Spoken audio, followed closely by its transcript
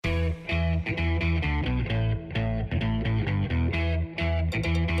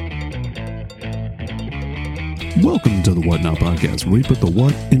Welcome to the Whatnot Podcast, where we put the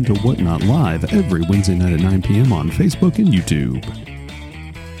what into whatnot live every Wednesday night at 9 p.m. on Facebook and YouTube.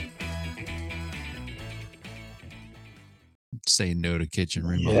 Say no to kitchen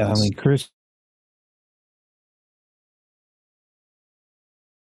remodels. Yeah, I mean, Chris.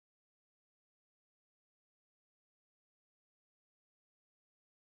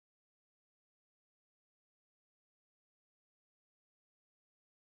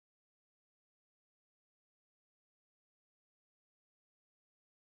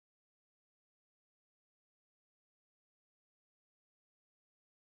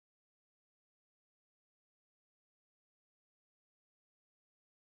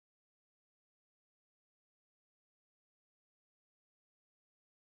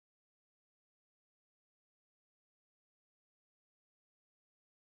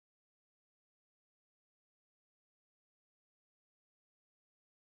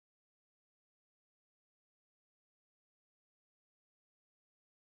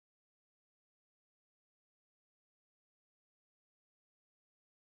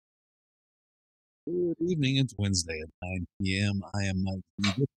 Good evening. It's Wednesday at 9 p.m. I am Mike.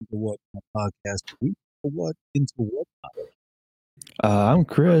 This is the Whatnot Podcast, where we put the what into whatnot. I'm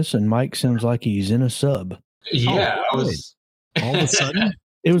Chris, and Mike sounds like he's in a sub. Yeah, I was all of a sudden.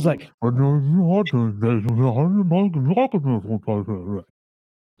 It was like, Does it sound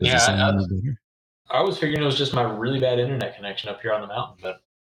a little better? I was figuring it was just my really bad internet connection up here on the mountain, but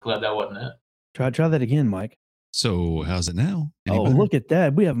glad that wasn't it. try that again, Mike. So, how's it now? Any Oh, better? look at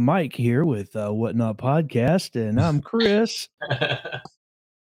that. We have Mike here with Whatnot Podcast, and I'm Chris.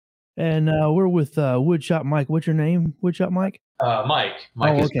 And we're with WoodShop Mike. What's your name, WoodShop Mike? Mike.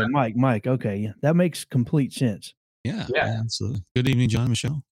 Oh, okay, Mike. Okay, yeah, that makes complete sense. Yeah, absolutely. Good evening, John and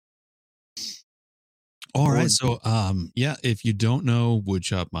Michelle. All right. So, if you don't know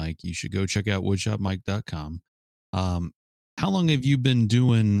WoodShop Mike, you should go check out woodshopmike.com. How long have you been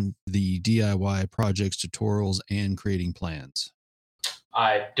doing the DIY projects, tutorials, and creating plans?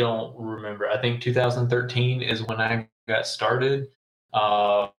 I don't remember. I think 2013 is when I got started.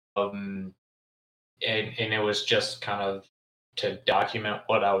 And it was just kind of to document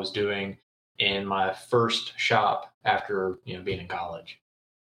what I was doing in my first shop after, being in college.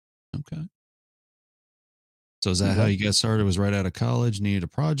 Okay. So is that how you got started? Was right out of college, needed a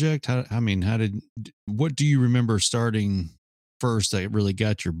project? What do you remember starting first that really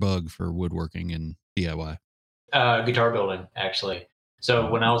got your bug for woodworking and DIY? Guitar building, actually.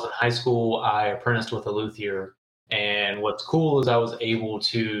 So when I was in high school, I apprenticed with a luthier, and what's cool is I was able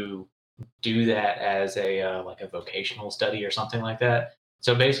to do that as a like a vocational study or something like that.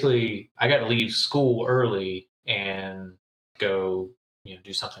 So basically, I got to leave school early and go,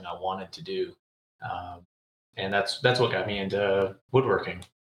 do something I wanted to do, and that's what got me into woodworking.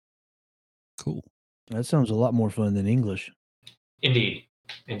 Cool. That sounds a lot more fun than English. Indeed.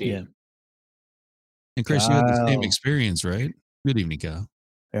 Yeah. And Chris, you had the same experience, right? Good evening, Kyle.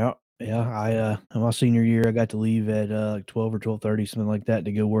 Yeah. I my senior year, I got to leave at like 12 or 12:30, something like that,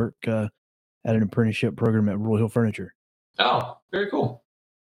 to go work at an apprenticeship program at Royal Hill Furniture. Oh, very cool.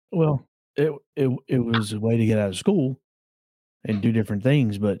 Well, it was a way to get out of school and do different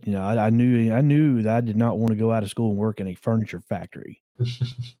things, but I knew that I did not want to go out of school and work in a furniture factory.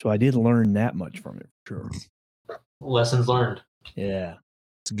 So I did learn that much from it, for sure. Lessons learned. Yeah.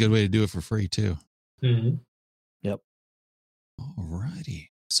 It's a good way to do it for free too. Mm-hmm. Yep. All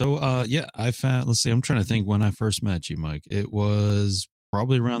righty. So, I found, let's see, I'm trying to think when I first met you, Mike. It was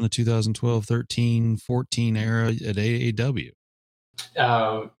probably around the 2012, 13, 14 era at AAW.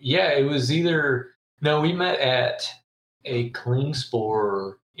 It was we met at a clean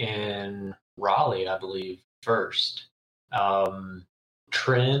spore in Raleigh, I believe, first.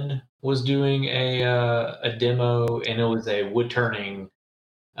 Trend was doing a demo, and it was a wood turning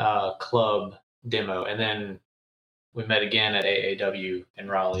club demo, and then we met again at AAW in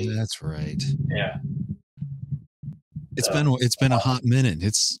Raleigh. That's right. Yeah. It's been a hot minute.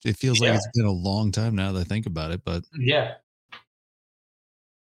 It feels like it's been a long time now that I think about it, but yeah.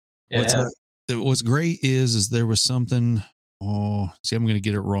 What's great is there was something. Oh, see, I'm going to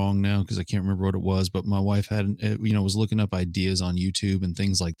get it wrong now because I can't remember what it was. But my wife was looking up ideas on YouTube and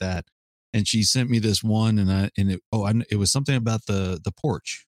things like that, and she sent me this one, it was something about the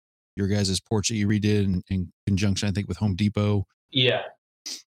porch, your guys' porch that you redid in conjunction, I think, with Home Depot. Yeah.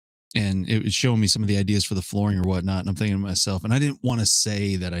 And it was showing me some of the ideas for the flooring or whatnot. And I'm thinking to myself, and I didn't want to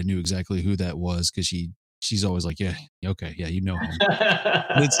say that I knew exactly who that was because she's always like, yeah, okay, yeah, you know him.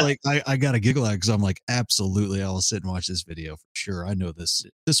 But it's like I got a giggle at it because I'm like, absolutely, I'll sit and watch this video for sure. I know this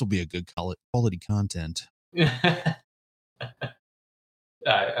will be a good quality content.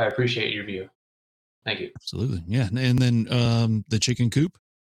 I appreciate your view. Thank you. Absolutely. Yeah. And then the chicken coop.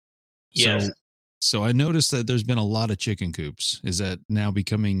 Yes. So I noticed that there's been a lot of chicken coops. Is that now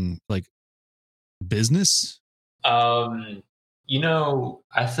becoming like business? I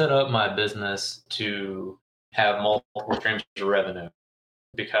set up my business to have multiple streams of revenue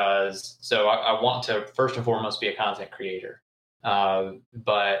because I want to first and foremost be a content creator.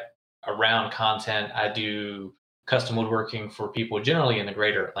 But around content, I do custom woodworking for people generally in the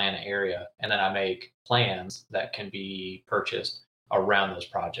greater Atlanta area, and then I make plans that can be purchased around those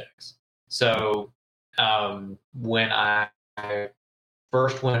projects. So when I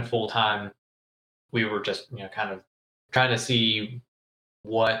first went full time, we were just kind of trying to see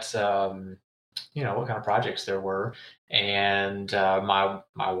what what kind of projects there were, and my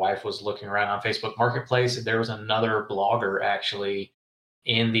wife was looking around on Facebook Marketplace, and there was another blogger actually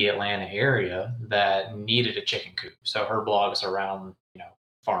in the Atlanta area that needed a chicken coop. So her blog is around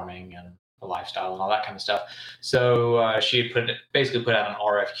farming and the lifestyle and all that kind of stuff. So she had basically put out an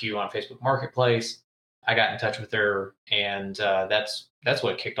RFQ on Facebook Marketplace. I got in touch with her, and that's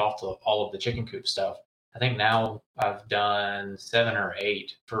what kicked off all of the chicken coop stuff. I think now I've done 7 or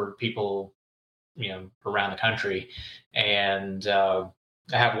 8 for people, around the country, and I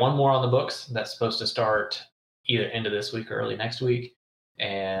have one more on the books that's supposed to start either end of this week or early next week,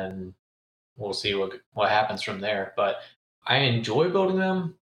 and we'll see what happens from there. But I enjoy building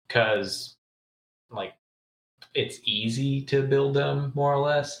them because, like, it's easy to build them more or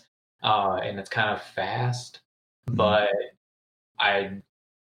less, and it's kind of fast. But I'm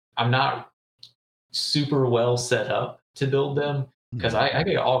not super well set up to build them because I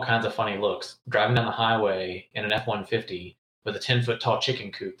get all kinds of funny looks driving down the highway in an F-150 with a 10-foot tall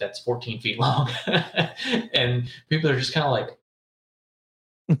chicken coop that's 14 feet long. And people are just kind of like,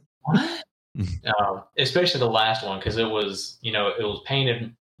 what? Especially the last one, because it was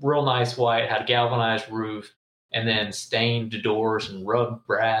painted real nice white, had a galvanized roof, and then stained doors and rubbed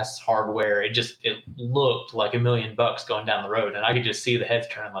brass hardware. It looked like $1 million going down the road, and I could just see the heads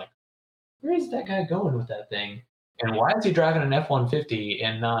turning like, where is that guy going with that thing? And why is he driving an F-150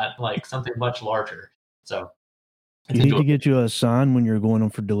 and not like something much larger? So it's You need to enjoyable. get you a sign when you're going on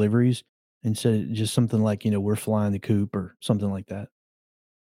for deliveries and say just something like, we're flying the coop or something like that.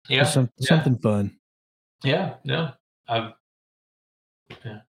 Just Yeah, something fun. yeah. Yeah.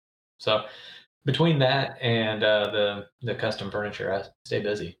 So between that and the custom furniture, I stay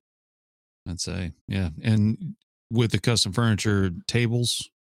busy. I'd say, yeah. And with the custom furniture, tables.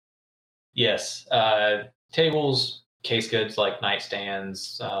 Yes, tables, case goods like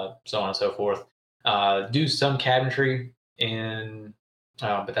nightstands, so on and so forth. Do some cabinetry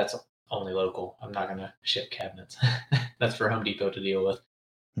but that's only local. I'm not going to ship cabinets. That's for Home Depot to deal with.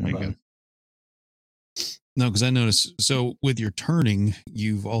 There you go. No, because I noticed. So with your turning,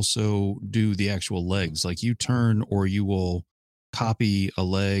 you've also do the actual legs. Like you turn, or you will copy a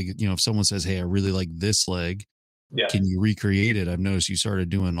leg. If someone says, "Hey, I really like this leg," Yeah. can you recreate it? I've noticed you started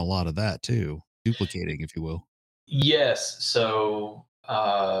doing a lot of that too, duplicating, if you will. Yes. So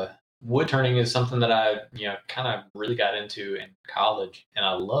wood turning is something that I kind of really got into in college, and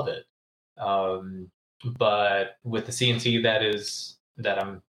I love it. But with the CNC that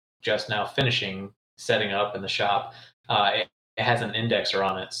I'm just now finishing setting up in the shop, it has an indexer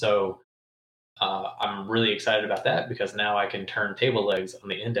on it. So I'm really excited about that because now I can turn table legs on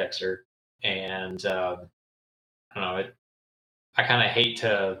the indexer, and I don't know. I kind of hate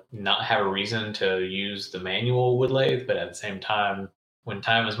to not have a reason to use the manual wood lathe, but at the same time, when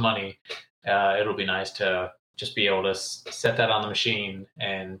time is money, it'll be nice to just be able to set that on the machine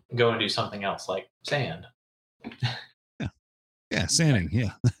and go and do something else like sand. Yeah, sanding.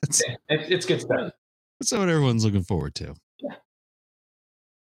 Yeah, It's good stuff. That's what everyone's looking forward to. Yeah.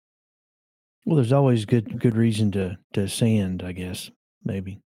 Well, there's always good reason to sand, I guess.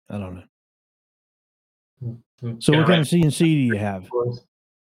 Maybe. I don't know. So what kind of CNC do you have?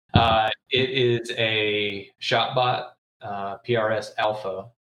 It is a ShopBot PRS Alpha,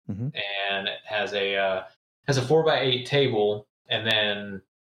 and it has a 4x8 table, and then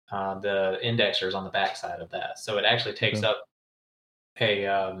the indexers on the back side of that. So it actually takes up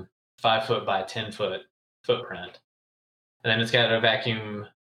a 5 foot by 10 foot footprint, and then it's got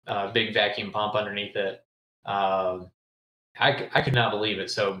a big vacuum pump underneath it. I could not believe it.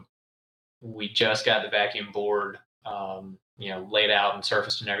 So we just got the vacuum board, laid out and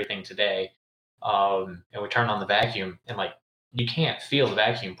surfaced and everything today. And we turn on the vacuum, and like you can't feel the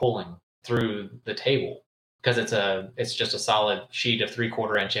vacuum pulling through the table because it's just a solid sheet of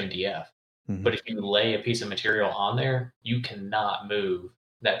 3/4 inch MDF. But if you lay a piece of material on there, you cannot move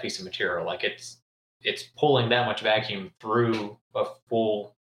that piece of material. Like it's pulling that much vacuum through a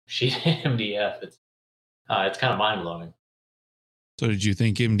full sheet of MDF. It's kind of mind blowing. So did you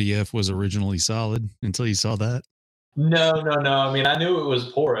think MDF was originally solid until you saw that? No, no, no. I mean, I knew it was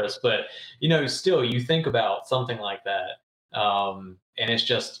porous, but still, you think about something like that, and it's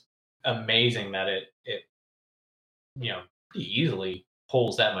just amazing that it you know easily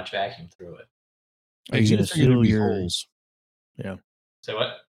pulls that much vacuum through it. Are I you going just to figured it'd seal be your? holes. Yeah. So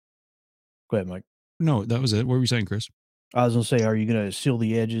what? Go ahead, Mike. No, that was it. What were you saying, Chris? I was going to say, are you going to seal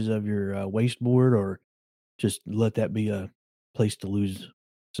the edges of your wasteboard, or just let that be a place to lose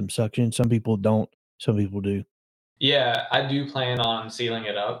some suction? Some people don't. Some people do. Yeah, I do plan on sealing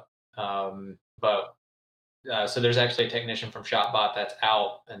it up, but so there's actually a technician from ShopBot that's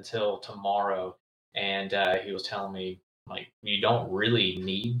out until tomorrow, and he was telling me like you don't really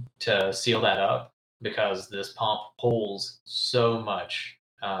need to seal that up because this pump pulls so much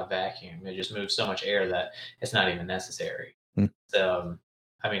vacuum. It just moves so much air that it's not even necessary. Hmm.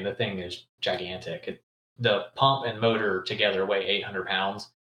 I mean, the thing is gigantic. The pump and motor together weigh 800 pounds,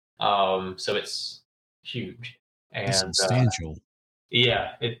 so it's huge. That's And substantial.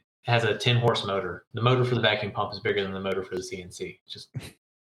 yeah, it has a 10 horse motor. The motor for the vacuum pump is bigger than the motor for the CNC. Just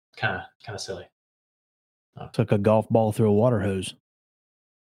kind of silly. It's like a golf ball through a water hose.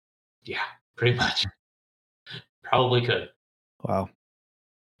 Yeah, pretty much. Probably could. Wow.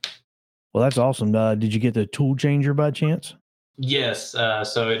 Well, that's awesome. Did you get the tool changer by chance? Yes.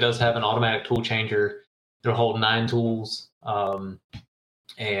 So it does have an automatic tool changer. It'll hold 9 tools.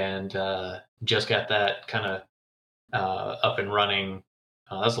 And just got that kind of up and running.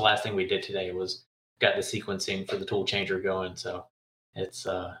 That's the last thing we did today was got the sequencing for the tool changer going. So it's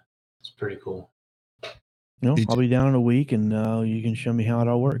pretty cool. I'll be down in a week, and you can show me how it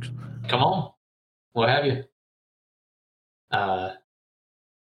all works. Come on, we'll have you.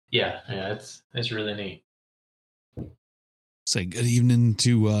 Yeah, it's really neat. Say good evening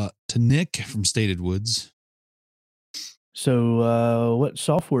to Nick from Stated Woods. So, what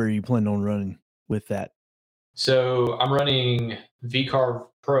software are you planning on running with that? So I'm running VCarve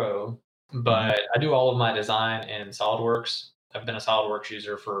Pro, but I do all of my design in SolidWorks. I've been a SolidWorks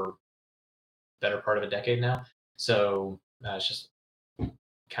user for better part of a decade now, so it's just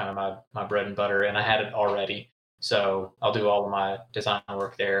kind of my bread and butter, and I had it already. So I'll do all of my design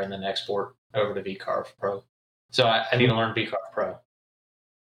work there and then export over to VCarve Pro. So I need to learn VCarve Pro.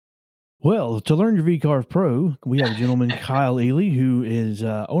 Well, to learn your VCarve Pro, we have a gentleman, Kyle Ely, who is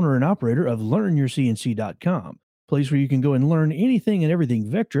owner and operator of LearnYourCNC.com, a place where you can go and learn anything and everything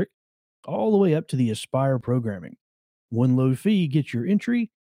Vectric, all the way up to the Aspire programming. One low fee gets your entry,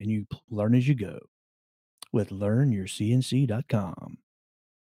 and you learn as you go with LearnYourCNC.com.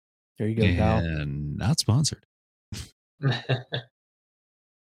 There you go, Kyle. And not sponsored.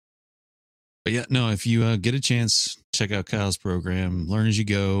 But yeah, no, if you get a chance, check out Kyle's program, learn as you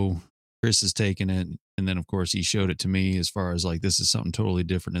go. Chris has taken it. And then, of course, he showed it to me as far as like, this is something totally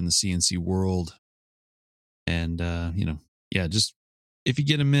different in the CNC world. And, yeah, just if you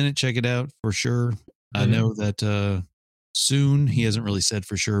get a minute, check it out for sure. Mm-hmm. I know that soon, he hasn't really said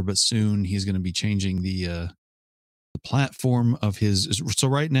for sure, but soon he's going to be changing the platform of his. So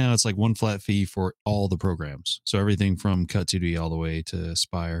right now it's like one flat fee for all the programs. So everything from Cut 2D all the way to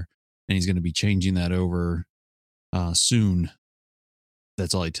Aspire. And he's going to be changing that over soon.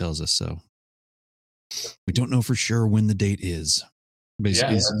 That's all he tells us. So we don't know for sure when the date is.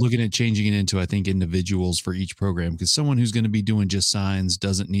 Basically, he's looking at changing it into, I think, individuals for each program, because someone who's going to be doing just signs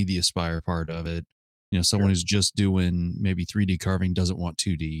doesn't need the Aspire part of it. Someone who's just doing maybe 3D carving doesn't want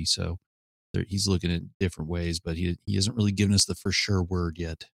 2D. So he's looking at different ways, but he hasn't really given us the for sure word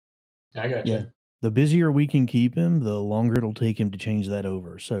yet. I got you. The busier we can keep him, the longer it'll take him to change that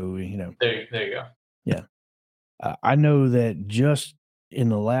over. So, There you go. Yeah. I know that just in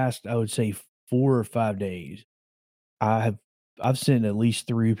the last, I would say 4 or 5 days, I've sent at least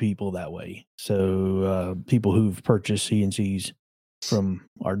 3 people that way. So, people who've purchased CNCs from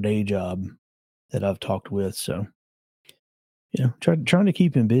our day job that I've talked with. So, trying to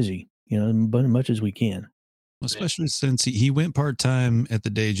keep him busy, but as much as we can. Especially since he went part-time at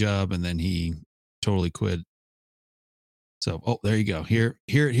the day job and then he totally quit. So, there you go. Hear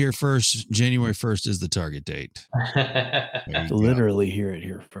it here first. January 1st is the target date. Literally hear it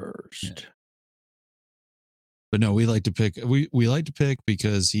here first. Yeah. But no, we like to pick. We like to pick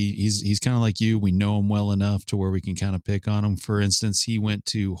because he's kind of like you. We know him well enough to where we can kind of pick on him. For instance, he went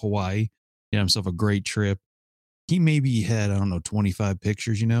to Hawaii, had himself a great trip. He maybe had, I don't know, 25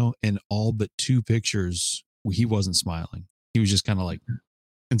 pictures, and all but 2 pictures, he wasn't smiling. He was just kind of like,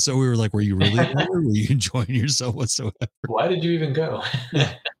 and so we were like, were you really there? Were you enjoying yourself whatsoever? Why did you even go?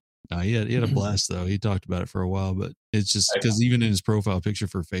 He had a blast though. He talked about it for a while, but it's just because even in his profile picture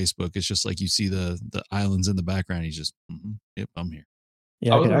for Facebook, it's just like you see the islands in the background. He's just, yep, I'm here.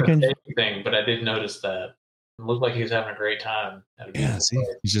 Yeah, I wasn't going to say anything, but I did notice that. It looked like he was having a great time. Yeah, see,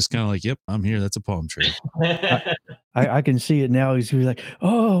 he's just kind of like, yep, I'm here. That's a palm tree. I can see it now. He's like,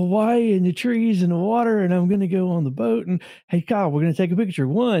 oh, why in the trees and the water? And I'm going to go on the boat. And hey, Kyle, we're going to take a picture.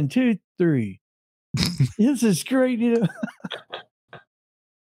 1, 2, 3. This is great, you know.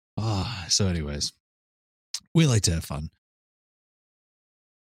 So anyways, we like to have fun.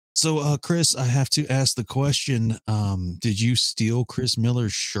 So, Chris, I have to ask the question, did you steal Chris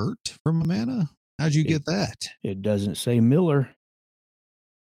Miller's shirt from Amanda? How'd you get that? It doesn't say Miller.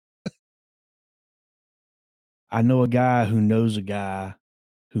 I know a guy who knows a guy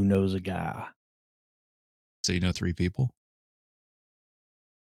who knows a guy. So you know 3 people?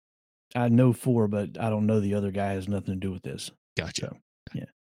 I know 4, but I don't know the other guy has nothing to do with this. Gotcha. So, yeah.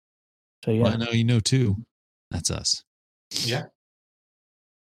 So yeah. Well, I know you know 2. That's us. Yeah.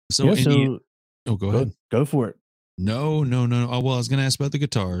 So, yeah, go ahead. Go for it. No. Oh, well, I was going to ask about the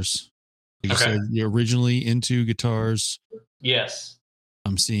guitars. Like you said, you're originally into guitars. Yes.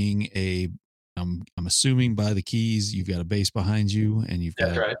 I'm seeing I'm assuming by the keys, you've got a bass behind you, and you've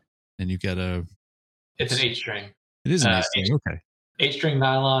got it's an 8-string. It is an 8-string. Okay. 8-string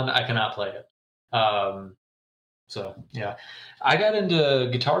nylon. I cannot play it. So yeah, I got into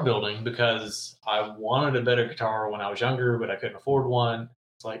guitar building because I wanted a better guitar when I was younger, but I couldn't afford one.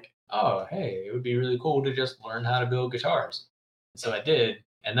 It's like, oh, hey, it would be really cool to just learn how to build guitars. So I did,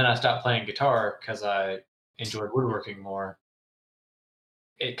 and then I stopped playing guitar because I enjoyed woodworking more.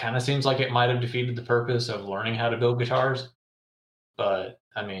 It kind of seems like it might have defeated the purpose of learning how to build guitars, but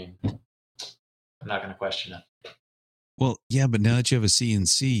I mean, I'm not going to question it. Well, yeah, but now that you have a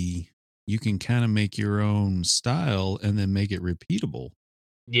CNC, you can kind of make your own style and then make it repeatable.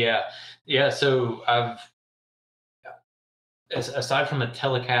 Yeah. So aside from a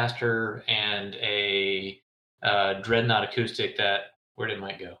Telecaster and a Dreadnought acoustic, where did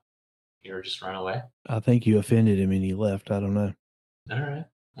Mike go? You just run away? I think you offended him and he left. I don't know. All right.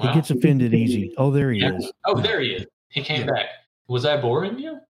 Wow. He gets offended easy. Oh, there he is. Oh, there he is. He came back. Was I boring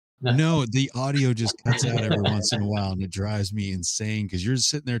you? No, the audio just cuts out every once in a while, and it drives me insane because you're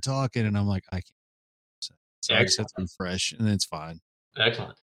sitting there talking, and I'm like, I can't. So I just have to refresh, and then it's fine.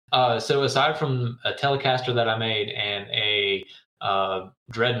 Excellent. So aside from a Telecaster that I made and a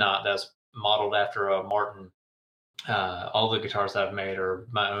Dreadnought that's modeled after a Martin, all the guitars that I've made are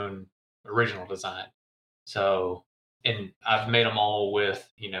my own original design. So, and I've made them all with,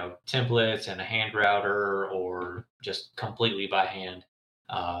 templates and a hand router or just completely by hand.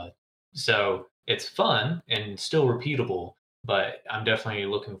 So it's fun and still repeatable, but I'm definitely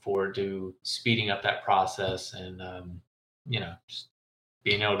looking forward to speeding up that process and, just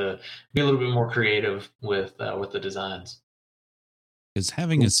being able to be a little bit more creative with the designs. Because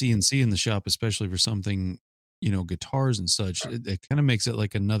having a CNC in the shop, especially for something, guitars and such, it kind of makes it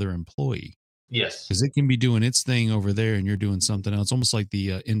like another employee. Yes. Because it can be doing its thing over there and you're doing something else, almost like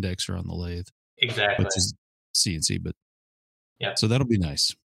the indexer on the lathe. Exactly. Which is CNC, but yeah. So that'll be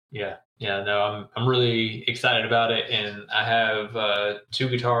nice. Yeah. No, I'm really excited about it, and I have 2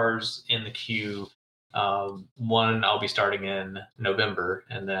 guitars in the queue. One I'll be starting in November,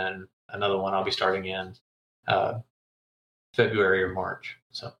 and then another one I'll be starting in February or March.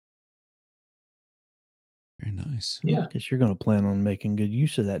 So very nice. Yeah, I guess you're going to plan on making good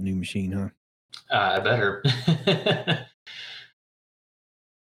use of that new machine, huh? I better.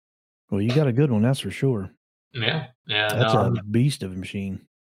 Well, you got a good one, that's for sure. Yeah. That's a beast of a machine.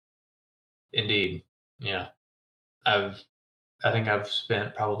 Indeed. Yeah. I think I've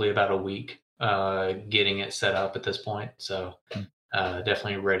spent probably about a week getting it set up at this point. So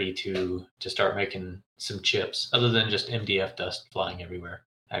definitely ready to start making some chips other than just MDF dust flying everywhere,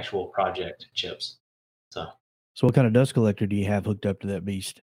 actual project chips. So what kind of dust collector do you have hooked up to that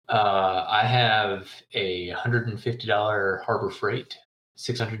beast? I have a $150 Harbor Freight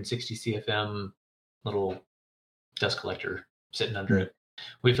 660 CFM little dust collector sitting under it.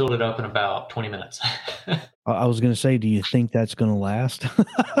 We filled it up in about 20 minutes. I was going to say, do you think that's going to last?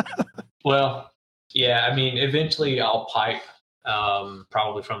 Well, yeah, I mean, eventually I'll pipe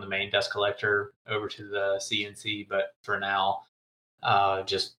probably from the main dust collector over to the CNC, but for now,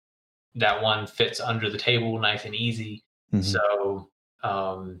 just that one fits under the table nice and easy. Mm-hmm. So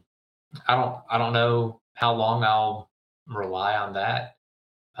I don't know how long I'll rely on that.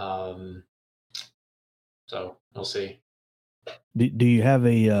 So we'll see. Do you have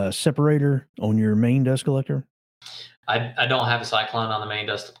a separator on your main dust collector? I don't have a cyclone on the main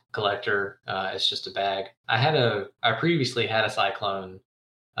dust collector. It's just a bag. I previously had a cyclone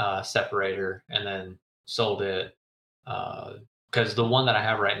separator and then sold it. Because the one that I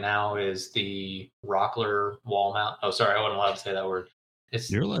have right now is the Rockler wall mount. Oh, sorry, I wasn't allowed to say that word. It's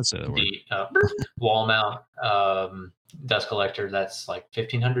You're allowed to say that word. the wall mount dust collector that's like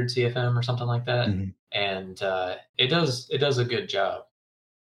 1500 CFM or something like that, and it does a good job.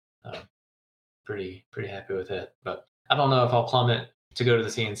 Pretty happy with it, but I don't know if I'll plumb it to go to the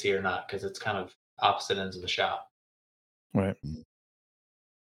CNC or not because it's kind of opposite ends of the shop. Right.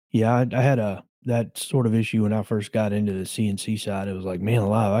 Yeah, I had that sort of issue when I first got into the CNC side. It was like, man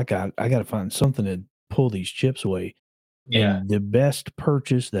alive, I got to find something to pull these chips away. Yeah, And the best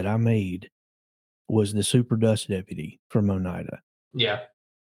purchase that I made was the Super Dust Deputy from Oneida. yeah,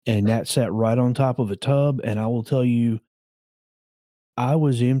 And that sat right on top of a tub. And I will tell you, I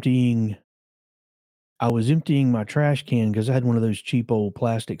was emptying my trash can because I had one of those cheap old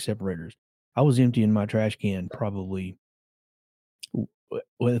plastic separators. I was emptying my trash can probably, well,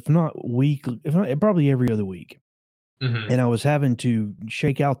 if not probably every other week. hmm And I was having to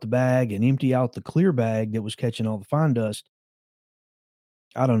shake out the bag and empty out the clear bag that was catching all the fine dust.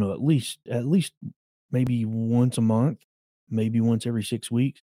 I don't know, at least maybe once a month, maybe once every 6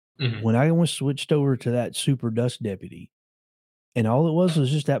 weeks. hmm When I was switched over to that Super Dust Deputy, and all it was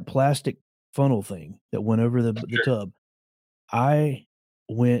just that plastic funnel thing that went over the sure, tub, I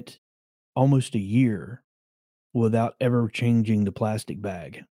went almost a year without ever changing the plastic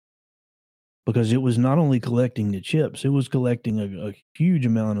bag because it was not only collecting the chips, it was collecting a huge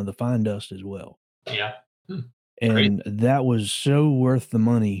amount of the fine dust as well. yeah, great, And that was so worth the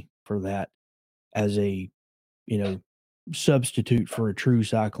money for that as a, you know, substitute for a true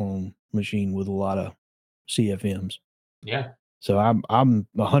cyclone machine with a lot of CFMs. yeah, So I'm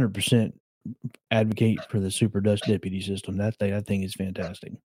 100% advocate for the Super Dust Deputy system. That thing is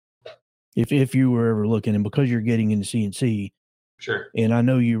fantastic. If you were ever looking, and because you're getting into CNC, sure, and I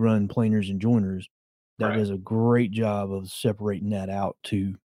know you run planers and joiners, that right, does a great job of separating that out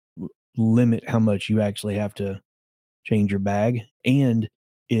to limit how much you actually have to change your bag. And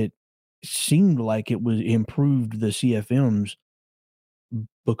it seemed like it was improved the CFMs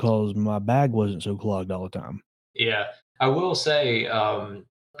because my bag wasn't so clogged all the time. yeah. I will say,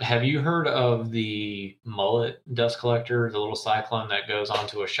 have you heard of the mullet dust collector, the little cyclone that goes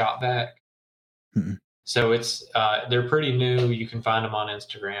onto a shop vac? Mm-mm. So it's they're pretty new. You can find them on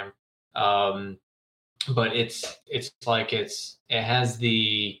Instagram. Um, but it has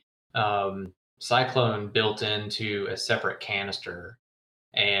the cyclone built into a separate canister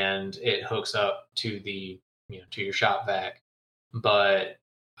and it hooks up to the to your shop vac. But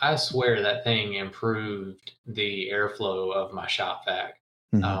I swear that thing improved the airflow of my shop vac.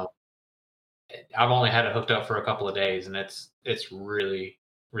 Mm-hmm. um, I've only had it hooked up for a couple of days and it's really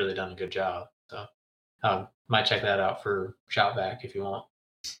done a good job. So might check that out for shop vac if you want.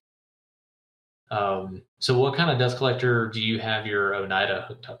 So what kind of dust collector do you have your Oneida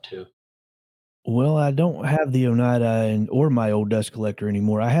hooked up to? Well, I don't have the Oneida or my old dust collector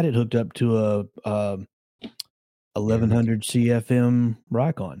anymore. I had it hooked up to a 1100 CFM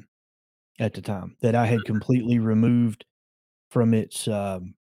Rikon at the time that I had completely removed from its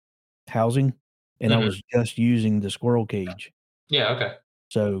housing, and I Mhm. was just using the squirrel cage. Yeah, okay.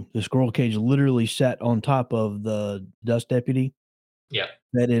 So the squirrel cage literally sat on top of the dust deputy, Yeah.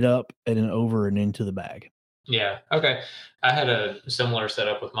 fed it up and then over and into the bag. Yeah. Okay. I had a similar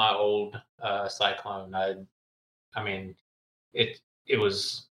setup with my old Cyclone. I mean, it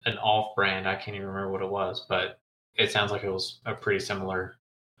was an off brand. I can't even remember what it was, but it sounds like it was a pretty similar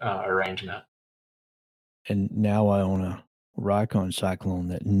arrangement. And now I own a Rikon Cyclone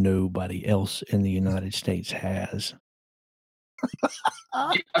that nobody else in the United States has.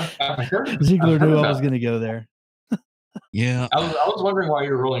 Yeah, Ziegler I've heard knew I about was that. gonna go there. Yeah. I was wondering why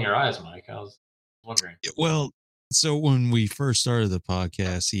you were rolling your eyes, Mike. I was wondering. Well, so when we first started the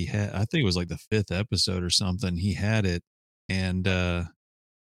podcast, he had, I think it was like the 5th episode or something, he had it, and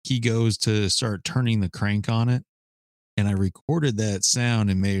he goes to start turning the crank on it. And I recorded that sound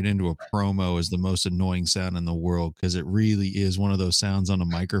and made it into a promo as the most annoying sound in the world because it really is one of those sounds on a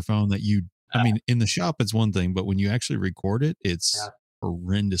microphone that I Uh, mean, in the shop, it's one thing, but when you actually record it, yeah. it's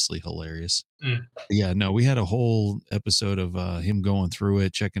horrendously hilarious. Mm, Yeah, no, we had a whole episode of him going through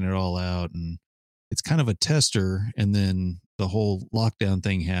it, checking it all out. And it's kind of a tester. And then the whole lockdown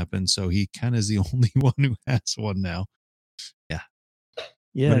thing happened. So he kind of is the only one who has one now. Yeah.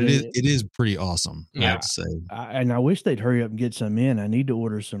 Yeah, But it is pretty awesome, I have yeah. to say. and I wish they'd hurry up and get some in. I need to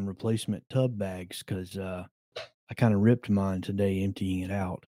order some replacement tub bags because I kind of ripped mine today, emptying it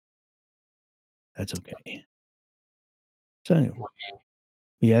out. That's okay. So anyway,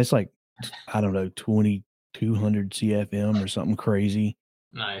 yeah, it's like I don't know 2200 CFM or something crazy.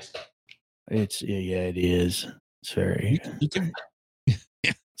 Nice. It's yeah, it is. It's very. You can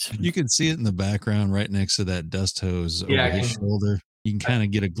yeah, you can see it in the background right next to that dust hose Yeah, over I his can. shoulder. You can kind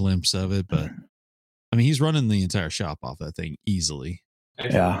of get a glimpse of it, but I mean, he's running the entire shop off that thing easily.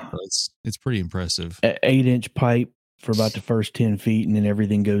 Yeah, So it's pretty impressive. 8-inch pipe for about the first 10 feet, and then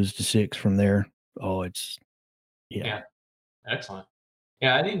everything goes to 6 from there. Oh, it's Yeah, excellent.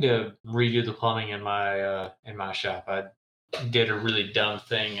 Yeah, I need to redo the plumbing in my shop. I did a really dumb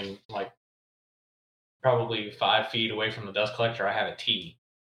thing, and like probably 5 feet away from the dust collector, I have a T,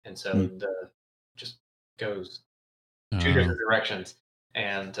 and so Mm. the just goes two Uh, different directions,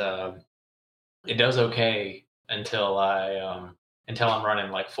 and it does okay until I'm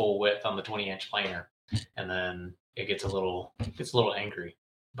running like full width on the 20-inch planer, and then it gets a little angry.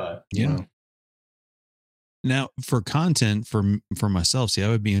 But yeah. Wow. Now, for content for myself, see, I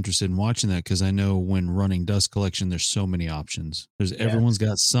would be interested in watching that because I know when running dust collection, there's so many options. There's yeah, everyone's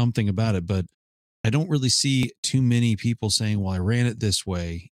got something about it, but I don't really see too many people saying, "Well, I ran it this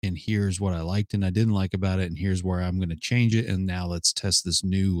way, and here's what I liked and I didn't like about it, and here's where I'm going to change it, and now let's test this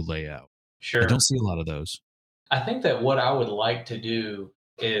new layout." I sure. don't see a lot of those. I think that what I would like to do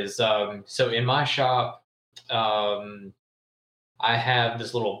is so in my shop, um, I have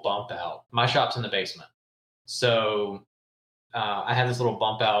this little bump out. My shop's in the basement, so I have this little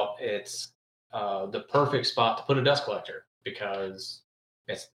bump out. It's the perfect spot to put a dust collector because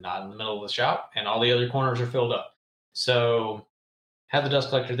it's not in the middle of the shop, and all the other corners are filled up. So have the dust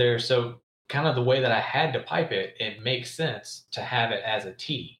collector there. So kind of the way that I had to pipe it, it makes sense to have it as a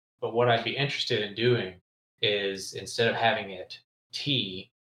T. But what I'd be interested in doing is instead of having it T,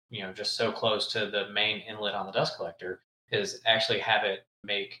 just so close to the main inlet on the dust collector, is actually have it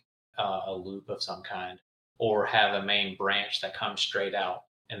make a loop of some kind, or have a main branch that comes straight out,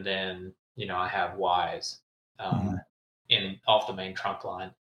 and then I have Ys uh, Mhm. in off the main trunk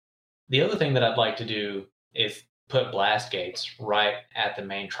line. The other thing that I'd like to do is put blast gates right at the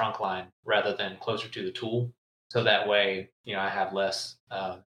main trunk line rather than closer to the tool. So that way, I have less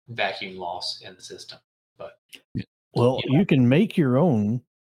vacuum loss in the system. But Yeah. Well, yeah. you can make your own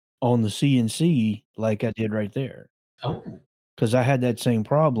on the CNC like I did right there. Oh, Because I had that same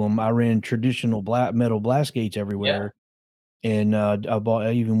problem. I ran traditional metal blast gates yeah. everywhere, and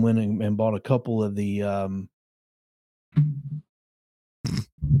I even went and bought a couple of the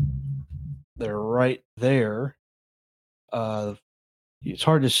they're right there. It's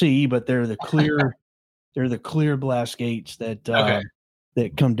hard to see, but they're the clear blast gates that Okay.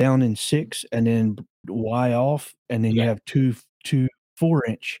 that come down in 6 and then Y off, and then you Yeah. have two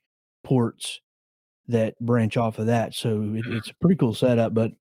 4-inch ports that branch off of that. So it's a pretty cool setup,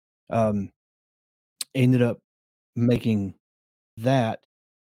 but um, ended up making that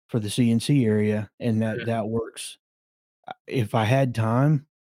for the CNC area, and that works. If I had time,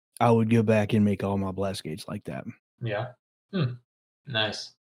 I would go back and make all my blast gates like that. Yeah. Hmm.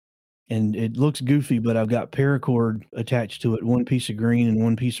 Nice. And it looks goofy, but I've got paracord attached to it, one piece of green and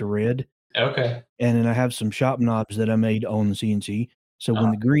one piece of red. Okay. And then I have some shop knobs that I made on the CNC. So when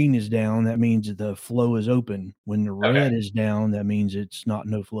Uh, the green is down, that means that the flow is open. When the okay. red is down, that means it's not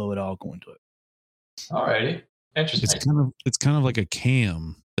no flow at all going to it. Alrighty. It's Interesting. kind of like a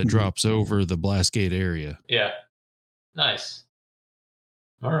cam that Mhm. drops over the blast gate area. Yeah. Nice.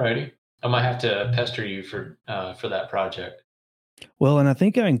 Alrighty. I might have to pester you for that project. Well, and I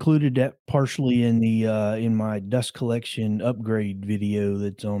think I included that partially in my dust collection upgrade video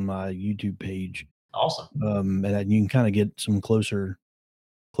that's on my YouTube page. Awesome. And you can kind of get some closer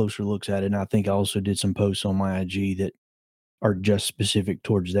looks at it. And I think I also did some posts on my IG that are just specific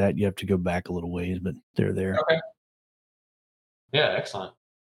towards that. You have to go back a little ways, but they're there. Okay. Yeah. Excellent.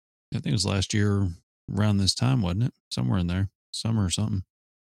 I think it was last year around this time, wasn't it? Somewhere in there, summer or something.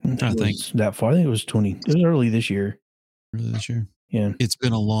 I Trying think to it think. was that far. I think it was 20. It was early this year. Really this year? Yeah. It's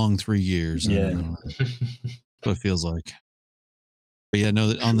been a long 3 years. Yeah. What it feels like. But yeah,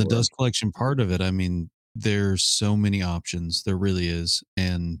 no, on the Sure. dust collection part of it, I mean, there's so many options. There really is.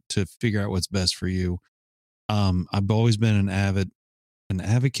 And to figure out what's best for you. I've always been an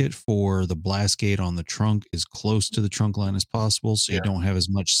advocate for the blast gate on the trunk as close to the trunk line as possible. So Yeah. you don't have as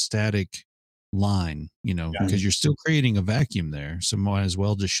much static line, because you're still creating a vacuum there. So might as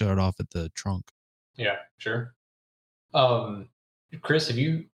well just shut it off at the trunk. Yeah. Sure. Chris,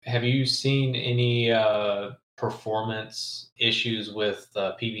 have you seen any performance issues with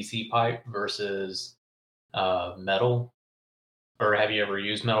PVC pipe versus metal, or have you ever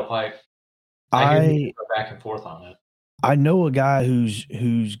used metal pipe? I hear you I go back and forth on it. I know a guy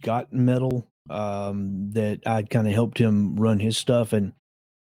who's got metal that I kind of helped him run his stuff, and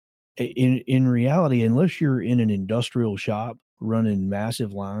in reality, unless you're in an industrial shop running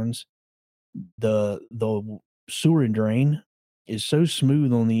massive lines, the sewer and drain is so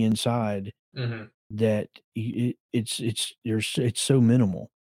smooth on the inside that it's so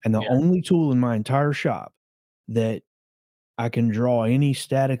minimal. And the only tool in my entire shop that I can draw any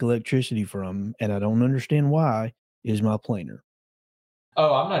static electricity from, and I don't understand why, is my planer.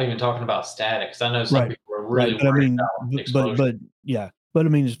 Oh, I'm not even talking about static, 'cause I know some people are really But I worried mean, about explosion. but I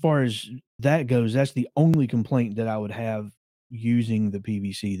mean, as far as that goes, that's the only complaint that I would have using the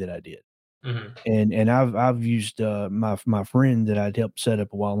PVC that I did. And I've used my friend that I'd helped set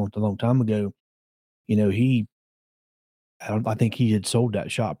up a long time ago. You know, I think he had sold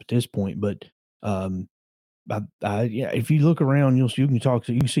that shop at this point, but yeah, if you look around, you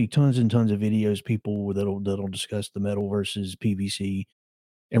can see tons and tons of videos, people that'll discuss the metal versus PVC.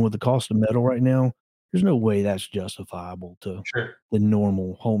 And with the cost of metal right now, there's no way that's justifiable to Sure. the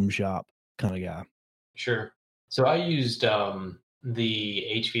normal home shop kind of guy. Sure. So I used the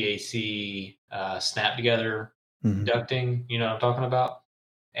HVAC snap together ducting, you know what I'm talking about?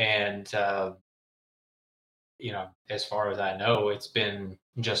 And you know, as far as I know, it's been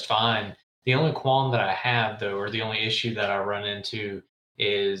just fine. The only qualm that I have, though, or the only issue that I run into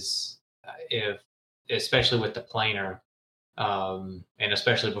is if, especially with the planer, and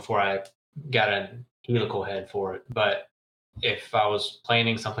especially before I got a helical head for it. But if I was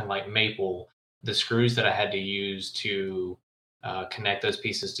planing something like maple, the screws that I had to use to connect those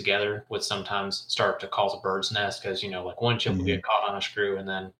pieces together would sometimes start to cause a bird's nest because, you know, like one chip will get caught on a screw and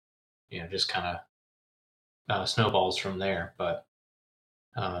then, you know, just kind of snowballs from there. But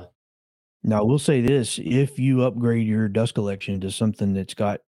Now, I will say this, if you upgrade your dust collection to something that's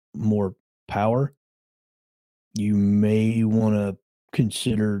got more power, you may wanna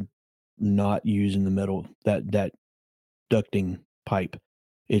consider not using the metal that ducting pipe.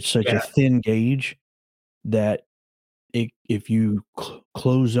 It's such a yeah, thin gauge that if you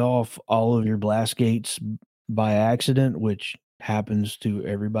close off all of your blast gates by accident, which happens to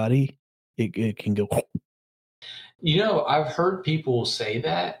everybody, it can go. you know, I've heard people say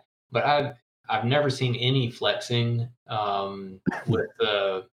that, but I've never seen any flexing with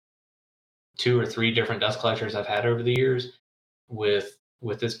the 2 or 3 different dust collectors I've had over the years with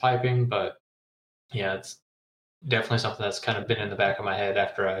this piping. But yeah, it's definitely something that's kind of been in the back of my head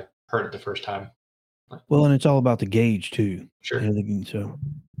after I heard it the first time. Like, Well, and it's all about the gauge too. sure. So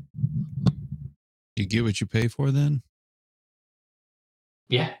You get what you pay for then?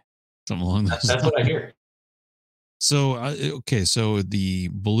 Yeah, Something along those that's lines. what I hear. So, okay, so the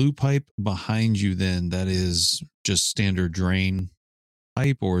blue pipe behind you then, that is just standard drain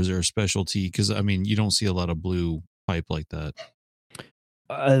pipe, or is there a specialty? Because I mean, you don't see a lot of blue pipe like that.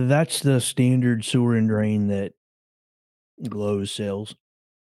 that's the standard sewer and drain that Lowe's sells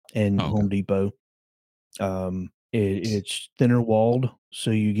and Oh, okay. Home Depot. It's thinner walled,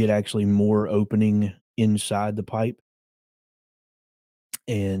 so you get actually more opening inside the pipe,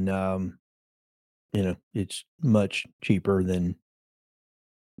 and it's much cheaper than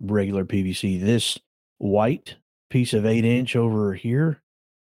regular PVC. This white piece of 8-inch over here,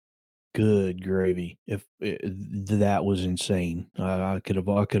 good gravy! If that was insane, I could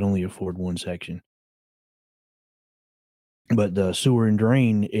only afford one section. But the sewer and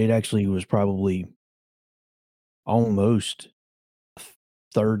drain, it actually was probably almost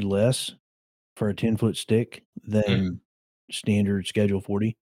third less for a 10-foot stick Mhm. than standard Schedule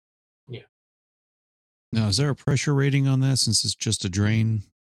 40. Yeah. Now, is there a pressure rating on that? Since it's just a drain,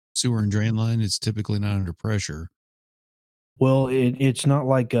 sewer and drain line, it's typically not under pressure. Well, it's not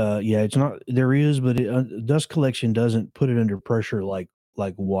like, it's not there is, but dust collection doesn't put it under pressure like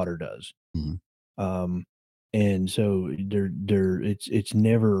water does. Mhm. Um, and so it's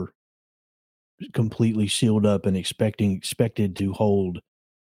never completely sealed up and expected to hold,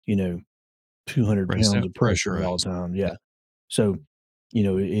 you know, 200 Right, it's pounds not of pressure at all pressurized. times, Yeah. yeah. So,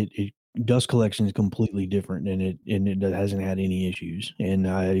 it dust collection is completely different, and it hasn't had any issues, and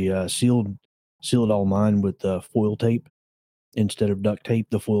I, sealed all mine with, foil tape instead of duct tape.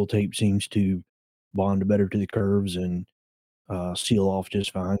 The foil tape seems to bond better to the curves and, seal off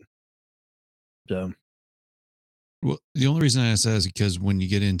just fine. So Well, the only reason I ask that is because when you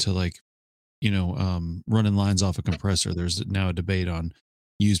get into like, running lines off a compressor, there's now a debate on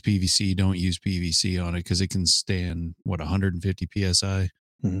use PVC, don't use PVC on it because it can stand 150 psi.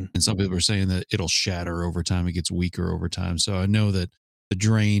 mhm, And some people are saying that it'll shatter over time. It gets weaker over time. So I know that the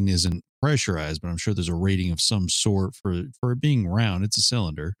drain isn't pressurized, but I'm sure there's a rating of some sort for it being round. It's a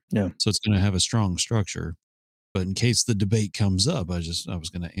cylinder, yeah. so it's going to have a strong structure. But in case the debate comes up, I was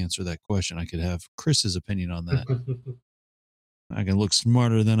going to answer that question. I could have Chris's opinion on that. I can look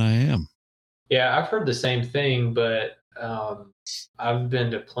smarter than I am. Yeah, I've heard the same thing, but I've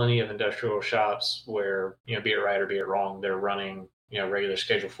been to plenty of industrial shops where, be it right or be it wrong, they're running, regular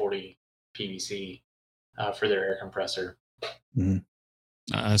Schedule 40 PVC for their air compressor. Mm-hmm.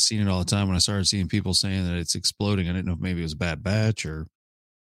 I've seen it all the time. When I started seeing people saying that it's exploding, I didn't know if maybe it was a bad batch or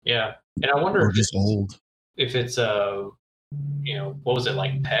and I wonder or just old. If it's what was it,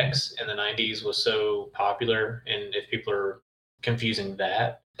 like PEX in the 90s was so popular, and if people are confusing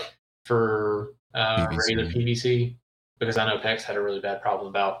that for regular PVC, because I know PEX had a really bad problem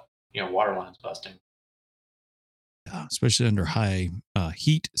about water lines busting. Yeah, especially under high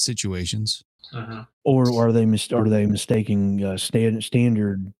heat situations. Mm-hmm. Or are they mistaking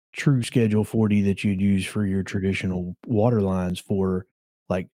standard true Schedule 40 that you'd use for your traditional water lines for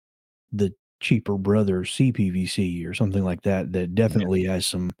like the cheaper brother CPVC or something like that definitely has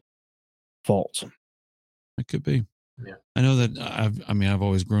some faults. It could be. Yeah. I know that I've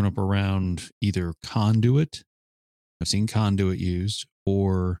always grown up around either conduit. I've seen conduit used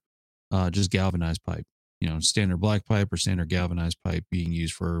or just galvanized pipe. Standard black pipe or standard galvanized pipe being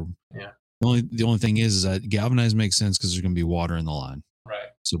used for. Yeah. The only thing is that galvanized makes sense because there's going to be water in the line. Right.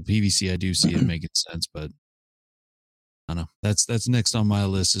 So PVC, I do see it making sense, but I don't know. That's next on my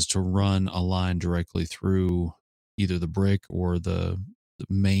list is to run a line directly through either the brick or the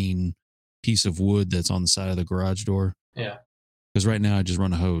main piece of wood that's on the side of the garage door. Yeah. Because right now I just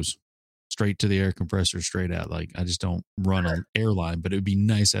run a hose straight to the air compressor, straight out. Like I just don't run an airline, but it would be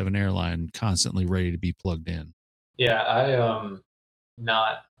nice to have an airline constantly ready to be plugged in. Yeah, I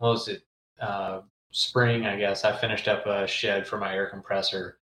not what was it? Spring, I guess. I finished up a shed for my air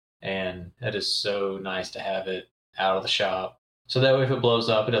compressor, and it is so nice to have it out of the shop. So that way, if it blows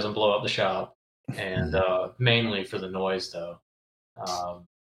up, it doesn't blow up the shop. And mainly for the noise, though.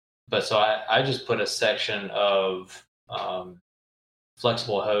 But so I just put a section of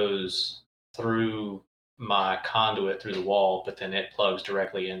flexible hose through my conduit through the wall, but then it plugs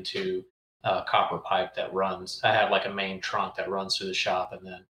directly into a copper pipe that runs. I have like a main trunk that runs through the shop, and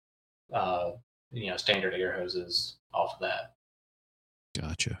then standard air hoses off of that.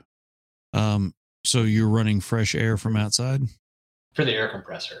 Gotcha. So you're running fresh air from outside? For the air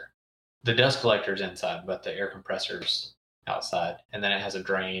compressor. The dust collector's inside, but the air compressor's outside. And then it has a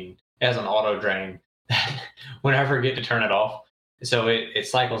drain. It has an auto drain when I forget to turn it off. So it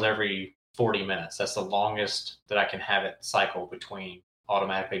cycles every 40 minutes. That's the longest that I can have it cycle between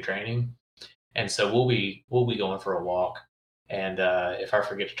automatically draining. And so we'll be going for a walk. And if I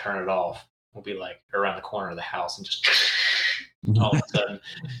forget to turn it off, we'll be like around the corner of the house and just all of a sudden.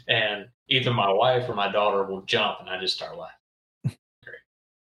 And either my wife or my daughter will jump and I just start laughing.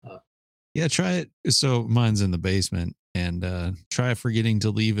 Great. Yeah, try it. So mine's in the basement, and try forgetting to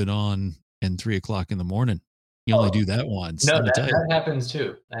leave it on at 3:00 in the morning. You only do that once. No, that happens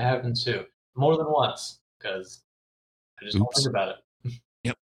too. That happens too. More than once, because I just don't think about it.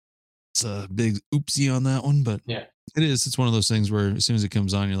 Yep. It's a big oopsie on that one, but yeah, it is. It's one of those things where as soon as it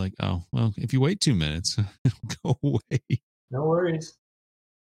comes on, you're like, oh, well, if you wait 2 minutes, it'll go away. No worries.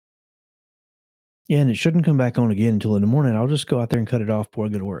 Yeah, and it shouldn't come back on again until in the morning. I'll just go out there and cut it off before I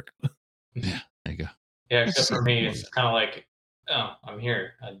go to work. Yeah, there you go. Yeah, except for me, it's kind of like, oh, I'm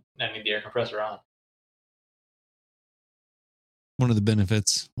here. I need the air compressor on. One of the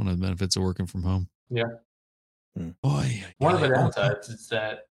benefits of working from home. Yeah. Boy, one of the downsides is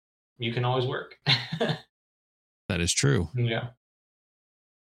that you can always work. That is true. Yeah.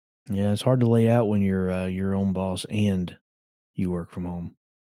 Yeah, it's hard to lay out when you're your own boss and you work from home.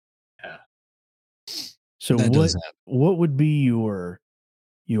 Yeah. So what would be your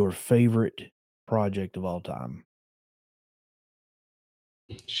favorite project of all time?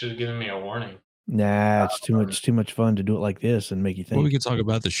 You should have given me a warning. Nah, it's too much fun to do it like this and make you think. Well, we could talk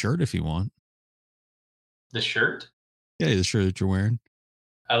about the shirt if you want. The shirt? Yeah, the shirt that you're wearing.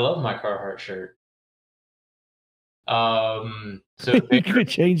 I love my Carhartt shirt. So he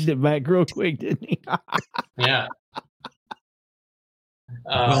changed it back real quick, didn't he? Yeah.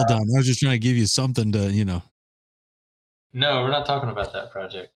 Well done. I was just trying to give you something to, No, we're not talking about that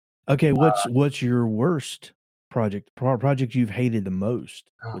project. Okay, what's your worst project? Project you've hated the most?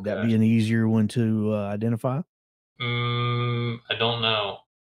 Would that be an easier one to identify? I don't know.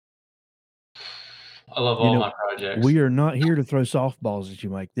 I love all my projects. We are not here to throw softballs at you,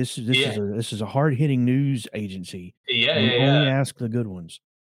 Mike. This is a hard hitting news agency. Yeah, we only ask the good ones.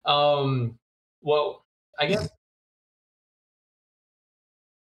 Well, I guess.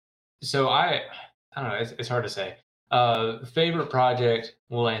 So I don't know. It's hard to say. Favorite project,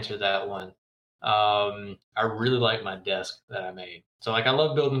 we'll answer that one. I really like my desk that I made. So like I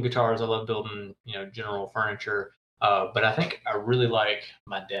love building guitars, I love building, general furniture. But I think I really like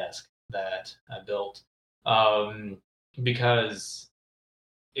my desk that I built. because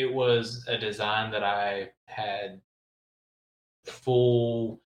it was a design that I had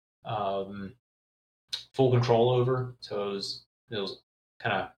full um, full control over. So it was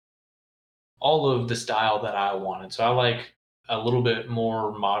kind of all of the style that I wanted. So I like a little bit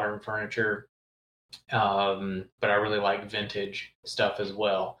more modern furniture, but I really like vintage stuff as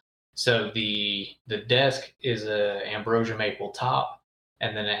well. So the desk is a ambrosia maple top,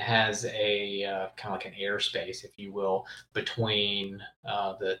 and then it has a kind of like an airspace, if you will, between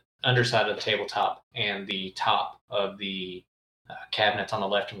the underside of the tabletop and the top of the cabinets on the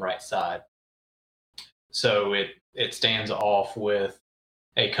left and right side. So it stands off with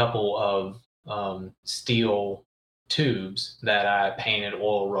a couple of steel tubes that I painted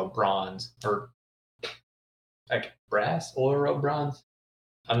oil rub bronze, or like brass oil rub bronze.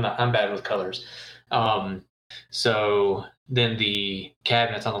 I'm bad with colors. Um, so then the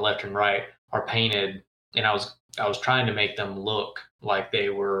cabinets on the left and right are painted, and I was trying to make them look like they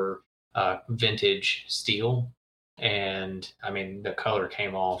were vintage steel, and I mean the color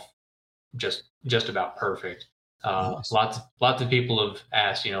came off just about perfect. Nice. Lots of people have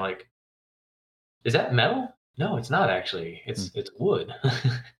asked, like, is that metal? No, it's not actually. It's wood.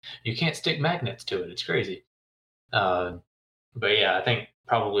 You can't stick magnets to it. It's crazy. Uh, but yeah, I think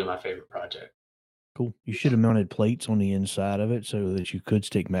probably my favorite project. Cool. You should have mounted plates on the inside of it so that you could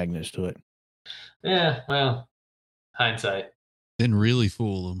stick magnets to it. Yeah, well, hindsight. Then really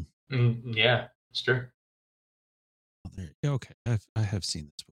fool them. Yeah, it's true. Oh, there. Yeah, okay, I have seen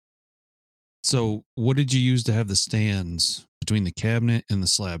this before. So, what did you use to have the stands between the cabinet and the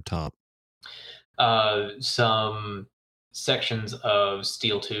slab top? Some sections of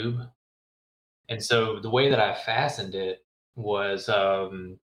steel tube. And so the way that I fastened it was I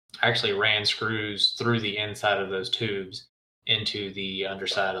actually ran screws through the inside of those tubes into the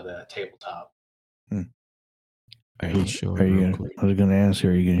underside of the tabletop. Hmm. Let's show Are it you real gonna, quick. I was going to ask,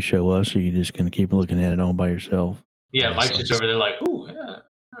 are you going to show us, or are you just going to keep looking at it all by yourself? Yeah, Yeah, Mike's so just over there like, ooh, yeah.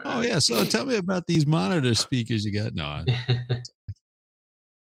 oh yeah. So tell me about these monitor speakers you got. No,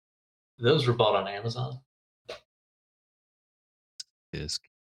 Those were bought on Amazon. disc.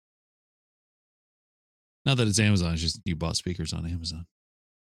 Not that it's Amazon, it's just you bought speakers on Amazon.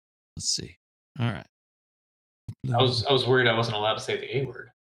 Let's see. All right. I was worried I wasn't allowed to say the A word.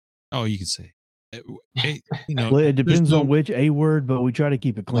 Oh, you can say. Hey, Well, it there's depends no. on which A word, but we try to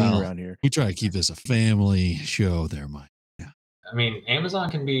keep it clean Well, around here. we try to keep this a family show there, Mike. Yeah. I mean, Amazon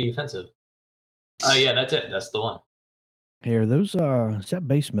can be offensive. Yeah, that's it. That's the one. Hey, are those, is that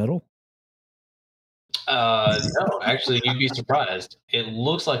base metal? No, actually, you'd be surprised. It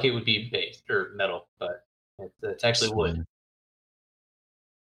looks like it would be base or metal, but it's actually wood. All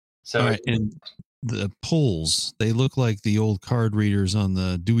So right, and the polls, they look like the old card readers on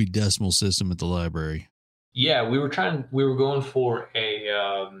the Dewey Decimal System at the library. yeah, we were going for a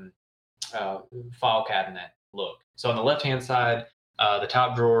file cabinet look. So on the left hand side, the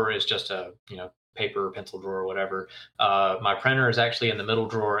top drawer is just a paper or pencil drawer or whatever. My printer is actually in the middle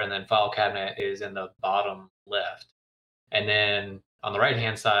drawer, and then file cabinet is in the bottom left. And then on the right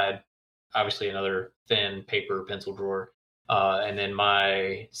hand side, obviously another thin paper pencil drawer. And then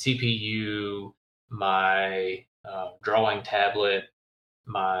my CPU, my drawing tablet,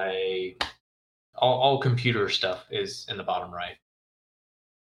 my all computer stuff is in the bottom right.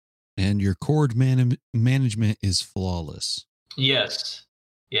 And your cord management is flawless. Yes.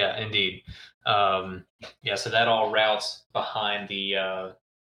 Yeah, indeed. Yeah, so that all routes behind the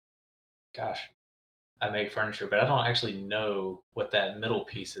gosh, I make furniture, but I don't actually know what that middle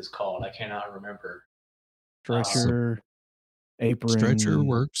piece is called. I cannot remember. Stretcher, apron. Stretcher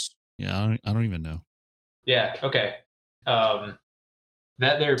works. Yeah, I don't even know. Yeah, okay. That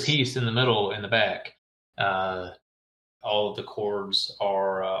there piece in the middle in the back, all of the cords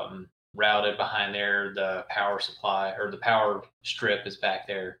are routed behind there. The power supply or the power strip is back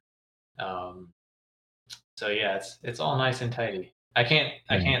there. So yeah, it's all nice and tidy. I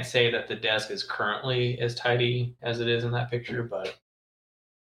can't say that the desk is currently as tidy as it is in that picture, but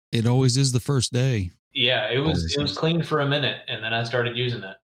it always is the first day. Yeah, it was clean for a minute, and then I started using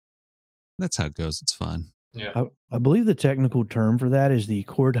it. That's how it goes. It's fun. Yeah, I believe the technical term for that is the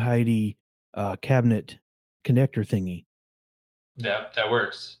cord Heidi cabinet connector thingy. that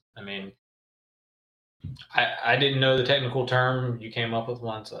works. I mean, I didn't know the technical term. You came up with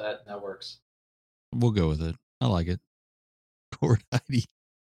one, so that works. We'll go with it. I like it. Cord Heidi.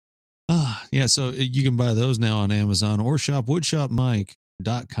 Yeah. So you can buy those now on Amazon or shop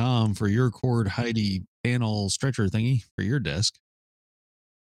WoodShopMike.com for your cord Heidi panel stretcher thingy for your desk.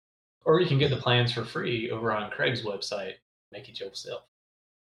 Or you can get the plans for free over on Craig's website. Make it yourself.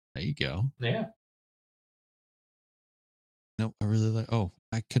 There you go. Yeah. Nope, I really like. Oh,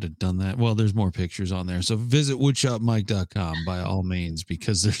 I could have done that. Well, there's more pictures on there. So visit woodshopmike.com by all means,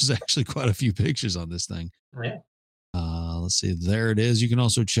 because there's actually quite a few pictures on this thing. Yeah. Let's see. There it is. You can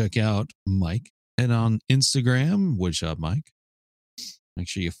also check out Mike and on Instagram, Woodshop Mike. Make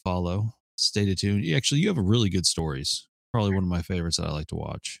sure you follow. Stay tuned. You have a really good stories. Probably one of my favorites that I like to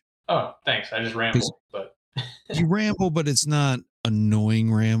watch. Oh, thanks. I just rambled, but You ramble, but it's not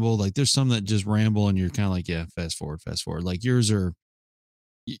annoying ramble. Like there's some that just ramble and you're kind of like, yeah, fast forward, fast forward. Like yours are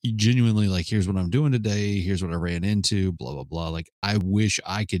you genuinely like, here's what I'm doing today. Here's what I ran into, blah, blah, blah. Like I wish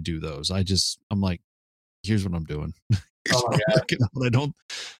I could do those. I'm like, here's what I'm doing. Here's oh what my I'm god, working on.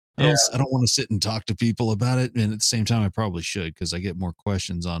 yeah, I don't want to sit and talk to people about it. And at the same time, I probably should because I get more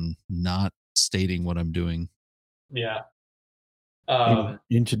questions on not stating what I'm doing. yeah.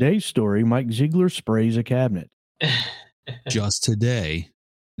 In today's story, Mike Ziegler sprays a cabinet. Just today.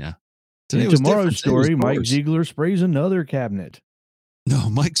 Yeah. In was tomorrow's different. Today was story, Mike worse. Ziegler sprays another cabinet. No,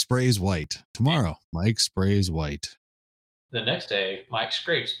 Mike sprays white. Tomorrow, Mike sprays white. The next day, Mike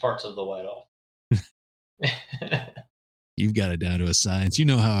scrapes parts of the white off. You've got it down to a science. You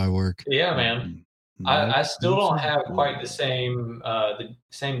know how I work. Yeah, man. I still don't have quite the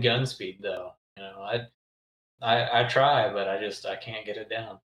same gun speed though. You know, I try, but I can't get it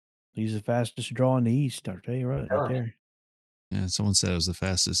down. He's the fastest draw in the East. I'll tell you right there. Yeah, someone said it was the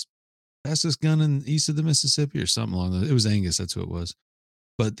fastest gun in east of the Mississippi or something along those. It was Angus. That's who it was.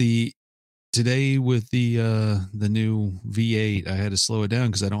 But today with the new V8, I had to slow it down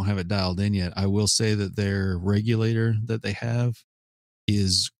because I don't have it dialed in yet. I will say that their regulator that they have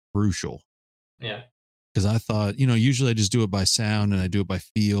is crucial. Yeah. Because I thought, usually I just do it by sound and I do it by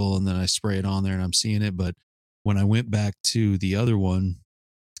feel and then I spray it on there and I'm seeing it. But when I went back to the other one,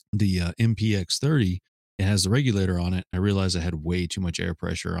 the MPX30, it has the regulator on it. I realized I had way too much air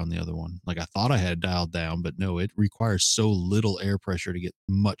pressure on the other one. Like I thought I had dialed down, but no, it requires so little air pressure to get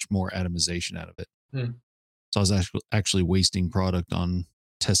much more atomization out of it. So I was actually wasting product on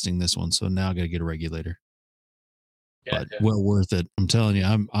testing this one. So now I got to get a regulator. But well worth it. I'm telling you,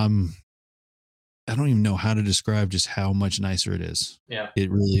 I don't even know how to describe just how much nicer it is. Yeah.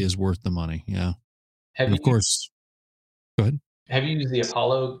 It really is worth the money. Yeah. Of course, go ahead. Have you used the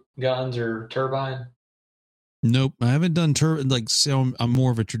Apollo guns or turbine? Nope. I haven't done I'm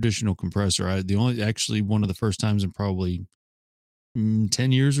more of a traditional compressor. One of the first times in probably 10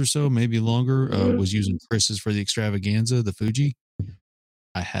 years or so, maybe longer, was using Chris's for the extravaganza, the Fuji.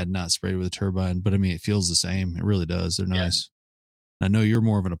 I had not sprayed with a turbine, but I mean, it feels the same. It really does. They're nice. I know you're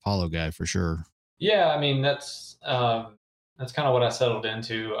more of an Apollo guy for sure. Yeah, I mean that's kind of what I settled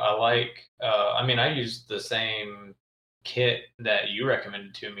into. I used the same kit that you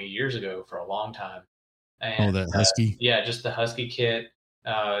recommended to me years ago for a long time. And, that Husky? Yeah, just the Husky kit,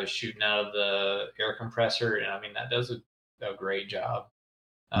 shooting out of the air compressor, and I mean that does a great job.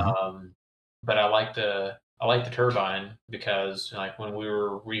 But I like the turbine because like when we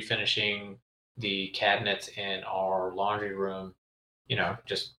were refinishing the cabinets in our laundry room,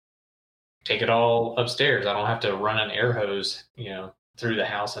 just take it all upstairs. I don't have to run an air hose, through the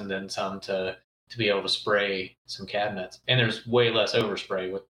house and then some to be able to spray some cabinets. And there's way less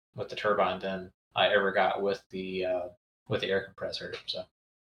overspray with the turbine than I ever got with the air compressor. So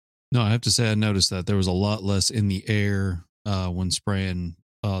no, I have to say I noticed that there was a lot less in the air when spraying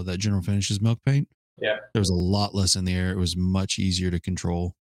that General Finishes milk paint. Yeah, there was a lot less in the air. It was much easier to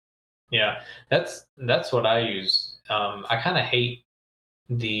control. Yeah, that's what I use. I kind of hate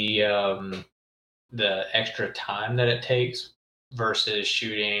the extra time that it takes versus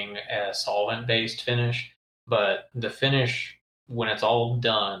shooting a solvent based finish, but the finish when it's all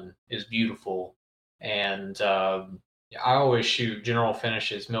done is beautiful. And I always shoot General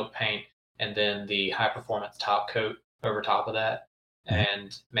Finishes milk paint and then the high performance top coat over top of that.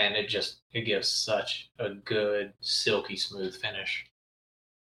 And man, it gives such a good silky smooth finish.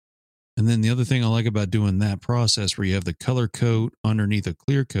 And then the other thing I like about doing that process where you have the color coat underneath a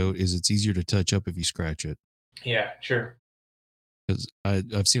clear coat is it's easier to touch up if you scratch it. Yeah, sure. Because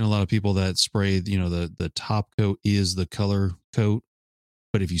I've seen a lot of people that spray, the top coat is the color coat,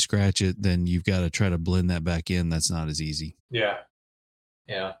 but if you scratch it, then you've got to try to blend that back in. That's not as easy. Yeah.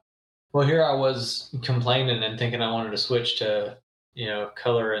 Well, here I was complaining and thinking I wanted to switch to,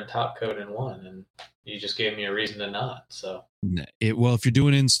 color and top coat in one, and you just gave me a reason to not. So well, if you're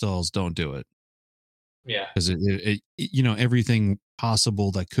doing installs, don't do it. Yeah, because everything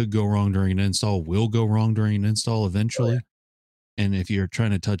possible that could go wrong during an install will go wrong during an install eventually. And if you're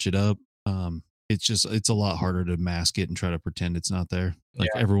trying to touch it up, it's a lot harder to mask it and try to pretend it's not there. Like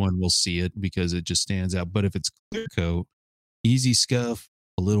everyone will see it because it just stands out. But if it's clear coat, easy scuff,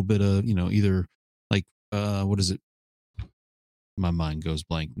 a little bit of, either like, what is it? My mind goes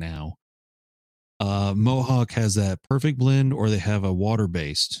blank now. Mohawk has that perfect blend, or they have a water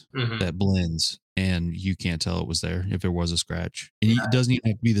based that blends, and you can't tell it was there if there was a scratch. And it doesn't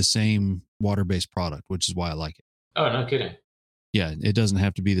even have to be the same water based product, which is why I like it. Oh, no kidding. Yeah, it doesn't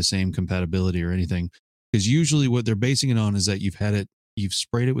have to be the same compatibility or anything, because usually what they're basing it on is that you've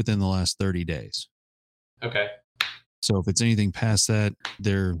sprayed it within the last 30 days. Okay. So if it's anything past that,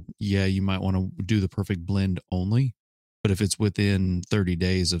 you might want to do the perfect blend only. But if it's within 30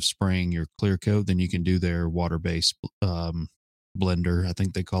 days of spraying your clear coat, then you can do their water-based blender. I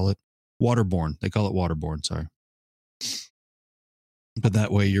think they call it waterborne. They call it waterborne. Sorry. But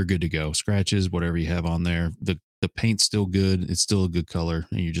that way you're good to go. Scratches, whatever you have on there. The paint's still good. It's still a good color.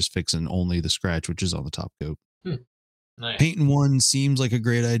 And you're just fixing only the scratch, which is on the top coat. Nice. Painting one seems like a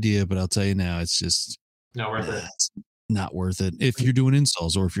great idea, but I'll tell you now, it's just not worth it. It's not worth it if you're doing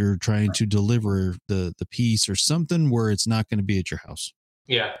installs, or if you're trying to deliver the piece or something where it's not going to be at your house.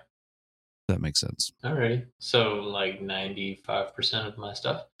 Yeah. That makes sense. Alrighty. So like 95% of my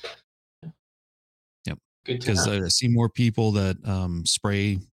stuff. Yep. Good to Because know. I see more people that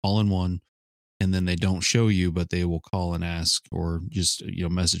spray all in one, and then they don't show you, but they will call and ask, or just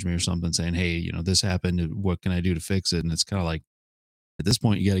message me or something saying, hey, this happened. What can I do to fix it? And it's kind of like, at this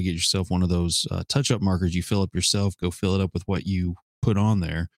point, you got to get yourself one of those touch-up markers you fill up yourself. Go fill it up with what you put on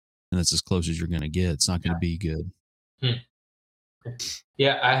there, and that's as close as you're going to get. It's not going to be good.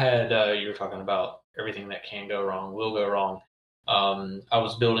 Yeah, I had, you were talking about everything that can go wrong, will go wrong. I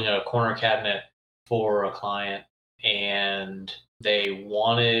was building a corner cabinet for a client, and they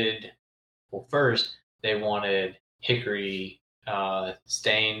wanted, first, they wanted hickory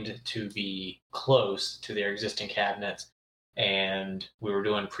stained to be close to their existing cabinets. And we were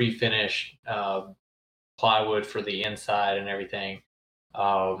doing pre-finish plywood for the inside and everything,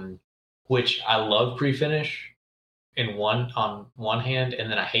 which I love pre-finish on one hand,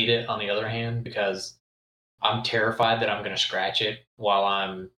 and then I hate it on the other hand, because I'm terrified that I'm going to scratch it while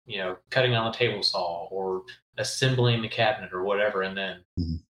I'm, cutting on the table saw or assembling the cabinet or whatever. And then,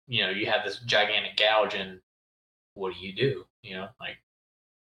 you have this gigantic gouge, and what do?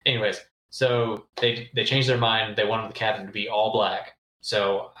 Anyways, so they changed their mind. They wanted the cabinet to be all black.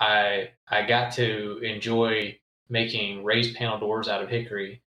 So I got to enjoy making raised panel doors out of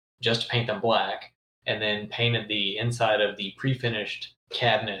hickory just to paint them black, and then painted the inside of the pre-finished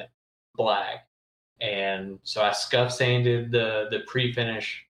cabinet black. And so I scuff sanded the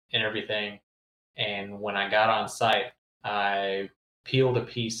pre-finish and everything. And when I got on site, I peeled a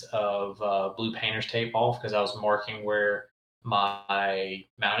piece of blue painter's tape off, because I was marking where my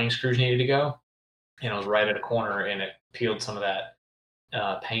mounting screws needed to go. And I was right at a corner, and it peeled some of that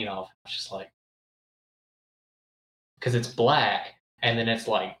paint off. I was just like, because it's black, and then it's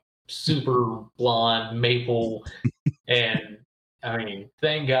like super blonde maple. And I mean,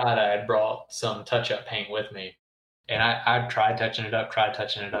 thank God I had brought some touch-up paint with me. And I tried touching it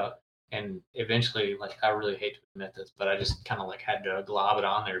up, and eventually, like, I really hate to admit this, but I just kind of like had to glob it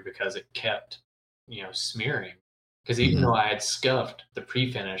on there because it kept, smearing. Because even though I had scuffed the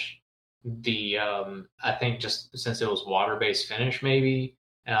pre-finish, the I think just since it was water-based finish, maybe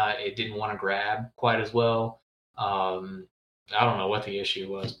it didn't want to grab quite as well. I don't know what the issue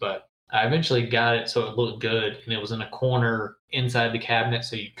was, but I eventually got it so it looked good, and it was in a corner inside the cabinet,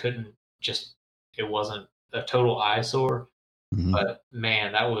 so you couldn't just, it wasn't a total eyesore. But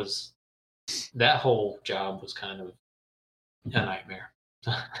man, that whole job was kind of a nightmare.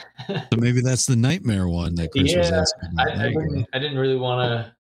 So maybe that's the nightmare one that Chris was asking. I didn't really want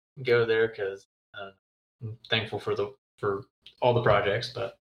to go there, because I'm thankful for all the projects,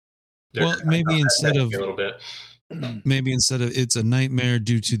 but maybe instead of a little bit. Maybe instead of it's a nightmare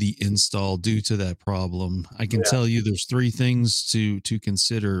due to the install, due to that problem, I can tell you there's three things to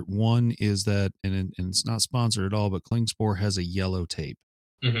consider. One is that, and it's not sponsored at all, but Klingspor has a yellow tape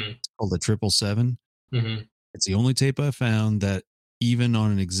called the 777. It's the only tape I found that even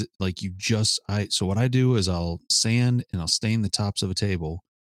on an so what I do is I'll sand and I'll stain the tops of a table.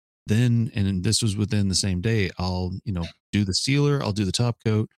 Then, and this was within the same day, I'll, do the sealer, I'll do the top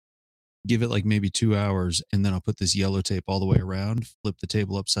coat, give it like maybe 2 hours, and then I'll put this yellow tape all the way around, flip the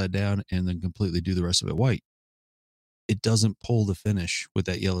table upside down, and then completely do the rest of it white. It doesn't pull the finish with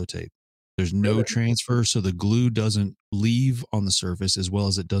that yellow tape. There's no transfer, so the glue doesn't leave on the surface, as well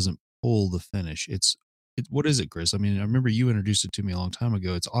as it doesn't pull the finish. What is it, Chris? I mean, I remember you introduced it to me a long time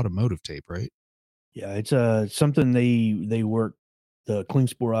ago. It's automotive tape, right? Yeah, it's something they work. The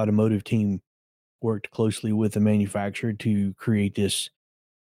Klingspor automotive team worked closely with the manufacturer to create this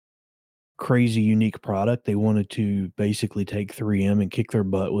crazy unique product. They wanted to basically take 3M and kick their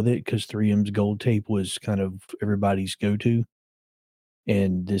butt with it, because 3M's gold tape was kind of everybody's go-to.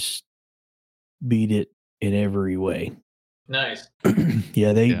 and this beat it in every way. Nice.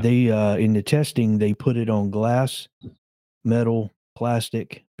 Yeah, they in the testing they put it on glass, metal,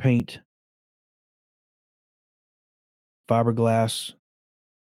 plastic, paint, fiberglass,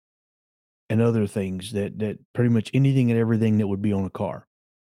 and other things that pretty much anything and everything that would be on a car.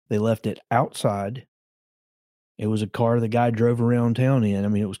 They left it outside. It was a car the guy drove around town in. I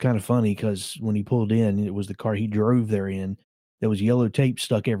mean, it was kind of funny because when he pulled in, it was the car he drove there in. There was yellow tape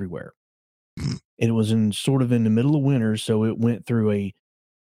stuck everywhere. It was in sort of in the middle of winter, so it went through a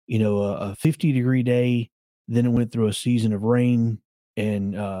 50-degree day. Then it went through a season of rain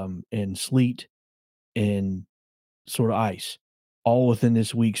and sleet and sort of ice, all within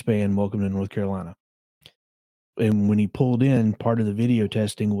this week span. Welcome to North Carolina. And when he pulled in, part of the video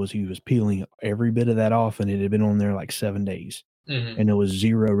testing was he was peeling every bit of that off, and it had been on there like 7 days, and there was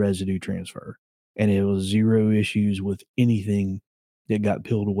zero residue transfer, and it was zero issues with anything that got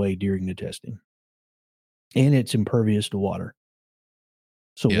peeled away during the testing. And it's impervious to water.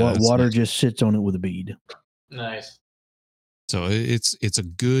 So water just sits on it with a bead. Nice. So it's a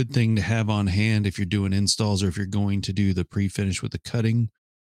good thing to have on hand if you're doing installs or if you're going to do the pre-finish with the cutting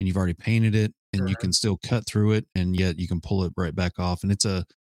and you've already painted it and you can still cut through it and yet you can pull it right back off. And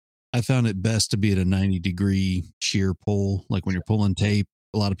I found it best to be at a 90-degree shear pull. Like when you're pulling tape,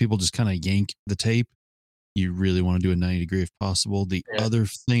 a lot of people just kind of yank the tape. You really want to do a 90-degree if possible. The other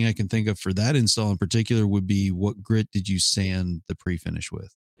thing I can think of for that install in particular would be, what grit did you sand the pre-finish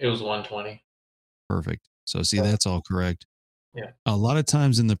with? It was 120. Perfect. So see, that's all correct. Yeah. A lot of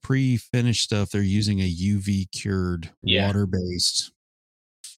times in the pre-finished stuff, they're using a UV cured water-based.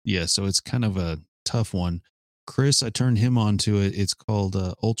 Yeah. So it's kind of a tough one. Chris, I turned him onto it. It's called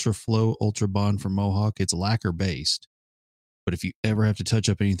Ultra Flow Ultra Bond from Mohawk. It's lacquer based. But if you ever have to touch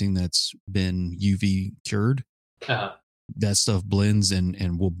up anything that's been UV cured, that stuff blends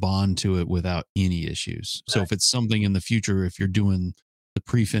and will bond to it without any issues. So if it's something in the future, if you're doing the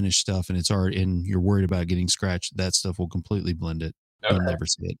pre-finished stuff and it's already and you're worried about getting scratched, that stuff will completely blend it. Okay. You'll never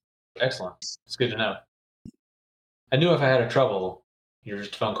see it. Excellent. It's good to know. I knew if I had a trouble, you're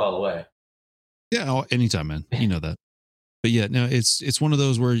just a phone call away. Yeah, anytime, man. You know that. But yeah, no, it's one of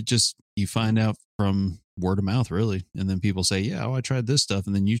those where you find out from word of mouth, really. And then people say, yeah, I tried this stuff.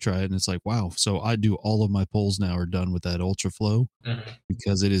 And then you try it and it's like, wow. So I do all of my pulls now are done with that Ultra Flow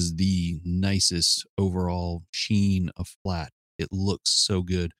because it is the nicest overall sheen of flat. It looks so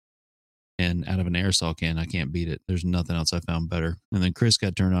good. And out of an aerosol can, I can't beat it. There's nothing else I found better. And then Chris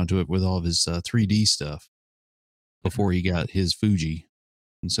got turned on to it with all of his 3D stuff before he got his Fuji.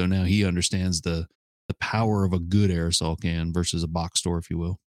 And so now he understands the power of a good aerosol can versus a box store, if you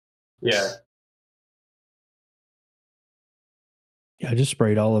will. Yeah. Yeah, I just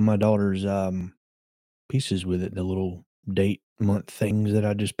sprayed all of my daughter's pieces with it, the little date month things that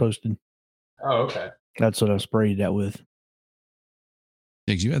I just posted. Oh, okay. That's what I sprayed that with.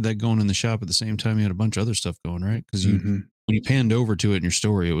 Because you had that going in the shop at the same time you had a bunch of other stuff going, right? Because when you panned over to it in your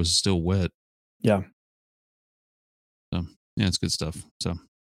story, it was still wet. Yeah. So yeah, it's good stuff. So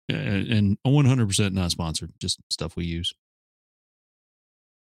and 100% not sponsored, just stuff we use.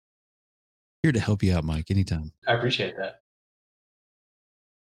 Here to help you out, Mike, anytime. I appreciate that.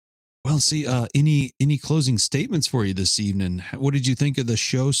 Well, see, any closing statements for you this evening? What did you think of the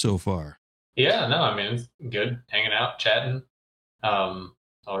show so far? Yeah, no, I mean, it's good hanging out, chatting.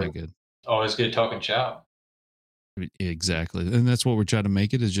 Always good talking shop. Exactly. And that's what we're trying to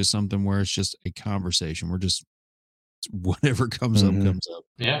make it, is just something where it's just a conversation. We're just, whatever comes up, comes up.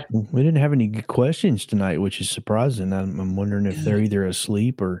 Yeah. We didn't have any good questions tonight, which is surprising. I'm wondering if they're either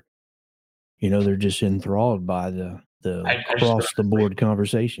asleep or, they're just enthralled by the across the board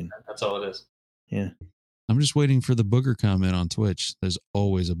conversation. That's all it is. Yeah. I'm just waiting for the booger comment on Twitch. There's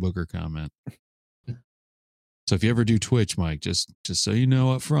always a booger comment. So if you ever do Twitch, Mike, just so you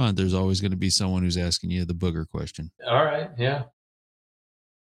know up front, there's always going to be someone who's asking you the booger question. All right. Yeah.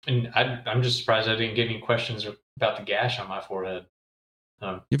 And I'm just surprised I didn't get any questions about the gash on my forehead.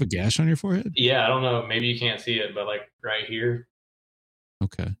 You have a gash on your forehead? Yeah. I don't know. Maybe you can't see it, but like right here.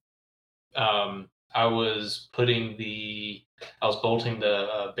 Okay. I was bolting the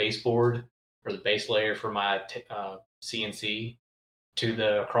baseboard or the base layer for my CNC to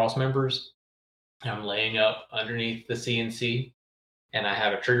the cross members. I'm laying up underneath the CNC and I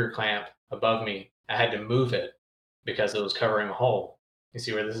have a trigger clamp above me. I had to move it because it was covering a hole. You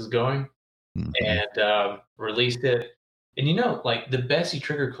see where this is going? And released it. And like the Bessie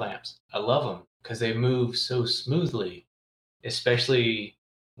trigger clamps, I love them because they move so smoothly, especially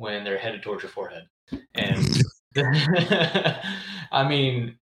when they're headed towards your forehead. And I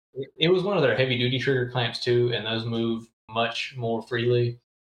mean, it was one of their heavy duty trigger clamps too, and those move much more freely.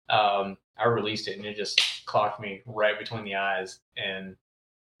 I released it and it just clocked me right between the eyes. And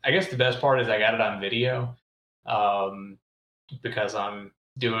I guess the best part is I got it on video, because I'm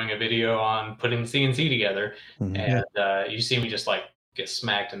doing a video on putting CNC together, and you see me just like get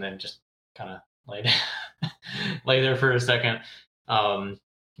smacked and then just kind of lay lay there for a second.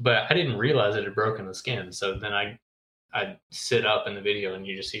 But I didn't realize it had broken the skin. So then I sit up in the video and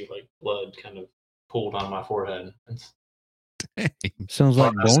you just see like blood kind of pooled on my forehead. Sounds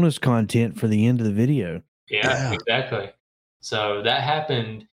like bonus content for the end of the video. Yeah, exactly. So that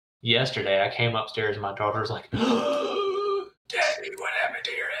happened yesterday. I came upstairs and my daughter's like, "Oh, Daddy, what happened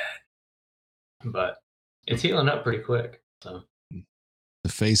to your head?" But it's healing up pretty quick. So the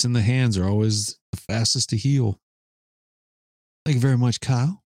face and the hands are always the fastest to heal. Thank you very much,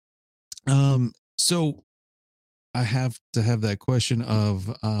 Kyle. So I have to have that question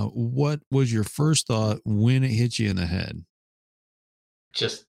of what was your first thought when it hit you in the head?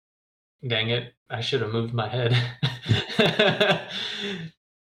 Just, dang it, I should have moved my head.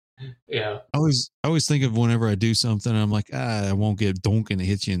 Yeah. I always think of whenever I do something, I'm like, I won't get donk and it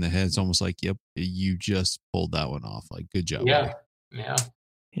hits you in the head. It's almost like, yep, you just pulled that one off. Like, good job. Yeah. Buddy. Yeah.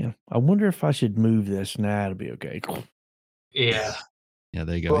 Yeah. I wonder if I should move this. Nah, it'll be okay. Yeah. Yeah,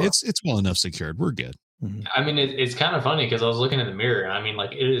 there you go. Well, it's well enough secured. We're good. I mean, it's kind of funny because I was looking in the mirror and I mean,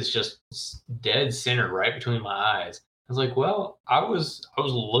 like, it is just dead center right between my eyes. I was like, well, I was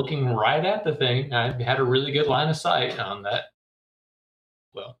looking right at the thing. I had a really good line of sight on that.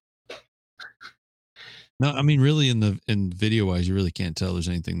 Well, no, I mean, really, in video wise, you really can't tell there's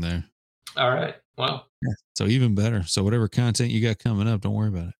anything there. All right. Well, yeah. So even better. So whatever content you got coming up, don't worry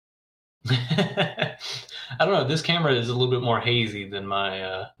about it. I don't know. This camera is a little bit more hazy than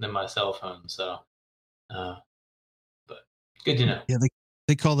my cell phone. So, but good to know. Yeah,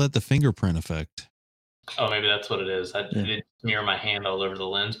 they call that the fingerprint effect. Oh, maybe that's what it is. I did smear my hand all over the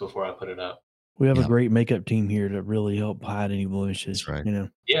lens before I put it up. We have a great makeup team here to really help hide any blemishes. That's right. You know.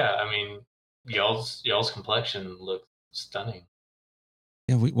 Yeah, I mean, y'all's complexion looks stunning.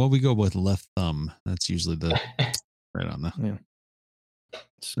 Yeah, we go with left thumb. That's usually the right on the. Yeah.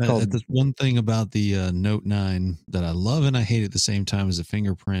 That's one thing about the Note 9 that I love and I hate at the same time is the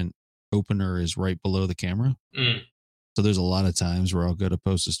fingerprint opener is right below the camera. So there's a lot of times where I'll go to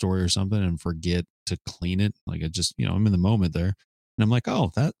post a story or something and forget to clean it. Like I just, I'm in the moment there and I'm like, oh,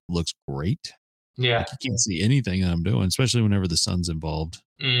 that looks great. Yeah. Like you can't see anything that I'm doing, especially whenever the sun's involved.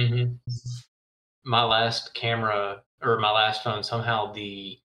 Mm-hmm. My last camera or my last phone, somehow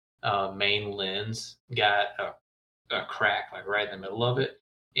the main lens got a crack like right in the middle of it.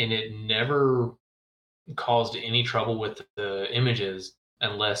 And it never caused any trouble with the images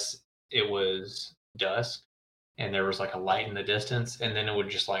unless it was dusk and there was like a light in the distance, and then it would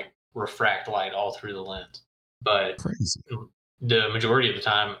just like refract light all through the lens. But crazy. The majority of the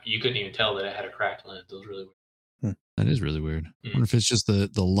time, you couldn't even tell that it had a cracked lens. It was really weird. That is really weird. I wonder if it's just the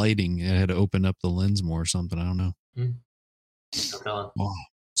lighting. It had to open up the lens more or something. I don't know. No. Wow.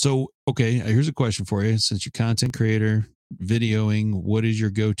 So, okay, here's a question for you. Since you're content creator, videoing, what is your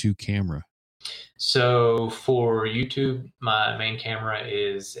go-to camera? So for YouTube, my main camera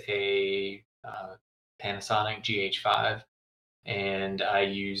is a Panasonic GH5, and I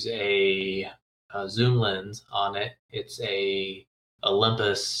use a zoom lens on it. It's a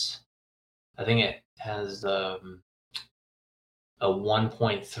Olympus. I think it has a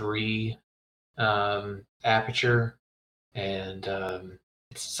 1.3 aperture, and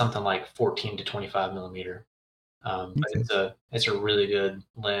it's something like 14 to 25 millimeter. But it's a really good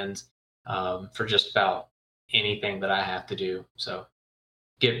lens for just about anything that I have to do. So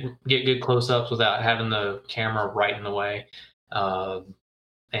get good close-ups without having the camera right in the way, and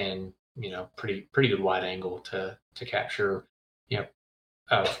pretty good wide angle to capture a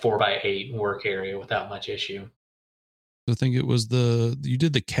 4x8 work area without much issue. I think it was you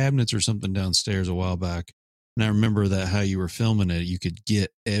did the cabinets or something downstairs a while back. And I remember that how you were filming it, you could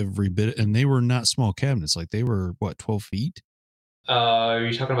get every bit, and they were not small cabinets. Like they were what, 12 feet? Are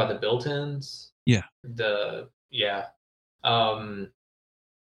you talking about the built-ins? Yeah. Did I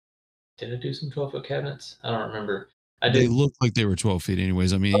do some 12-foot cabinets? I don't remember. They looked like they were 12 feet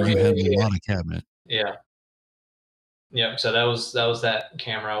anyways. I mean, you had a lot of cabinet. Yeah. Yeah. So that was that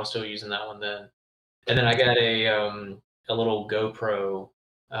camera. I was still using that one then. And then I got a little GoPro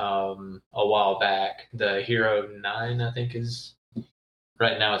a while back. The Hero 9, I think, is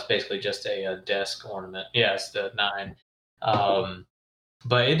right now. It's basically just a desk ornament. Yeah, it's the 9.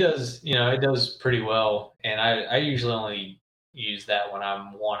 But it does pretty well. And I usually only use that when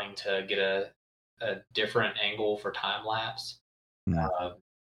I'm wanting to get a different angle for time lapse.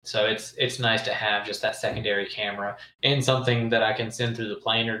 So it's nice to have just that secondary camera and something that I can send through the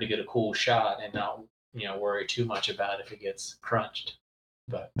planer to get a cool shot and not worry too much about if it gets crunched.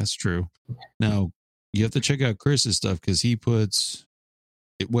 But That's true. Now you have to check out Chris's stuff because he puts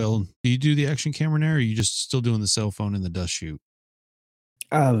it. Well, do you do the action camera now, or are you just still doing the cell phone and the dust shoot?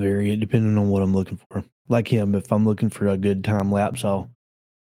 I vary it depending on what I'm looking for. Like him, if I'm looking for a good time lapse,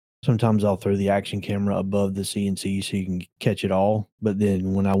 sometimes I'll throw the action camera above the CNC so you can catch it all. But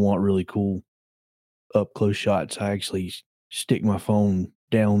then when I want really cool up close shots, I actually stick my phone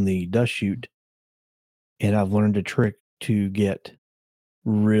down the dust chute, and I've learned a trick to get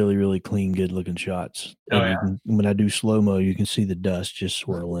really, really clean, good looking shots. Oh, And yeah. you can, when I do slow mo, you can see the dust just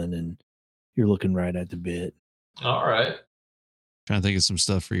swirling, and you're looking right at the bit. All right. Trying to think of some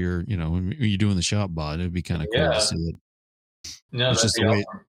stuff for your, when you're doing the shop bod. It'd be kind of cool Yeah. to see it. No, It's that'd just be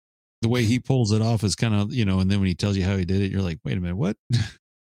awesome. the way he pulls it off is kind of, and then when he tells you how he did it, you're like, wait a minute, what?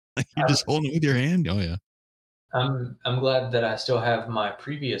 Like you're just holding it with your hand. Oh yeah. I'm glad that I still have my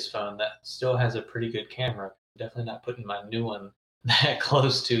previous phone that still has a pretty good camera. Definitely not putting my new one that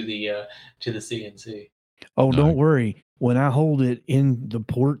close to the CNC. Oh, No. don't worry. When I hold it in the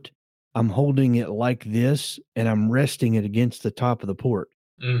port, I'm holding it like this, and I'm resting it against the top of the port.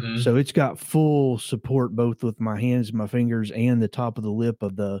 Mm-hmm. So it's got full support both with my hands, my fingers, and the top of the lip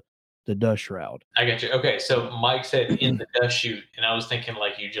of the dust shroud. I got you. Okay, so Mike said in the dust chute, and I was thinking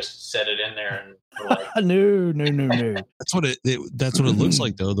like you just set it in there and were like, No. That's what it looks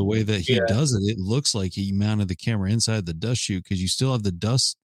like though. The way that he Yeah. does it, it looks like he mounted the camera inside the dust chute because you still have the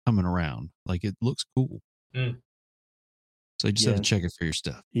dust coming around. Like it looks cool. Mm. So you just have to check it for your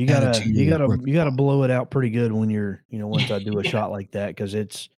stuff. You gotta blow it out pretty good when you're, once I do a shot like that, because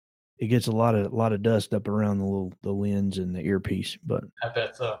it gets a lot of dust up around the lens and the earpiece. But I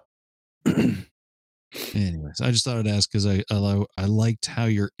bet so. Anyways, I just thought I'd ask because I liked how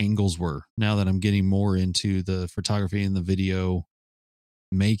your angles were. Now that I'm getting more into the photography and the video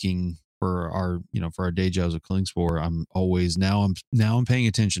making for our day jobs at Klingspor, I'm always now I'm paying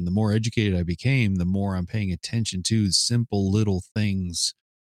attention. The more educated I became, the more I'm paying attention to simple little things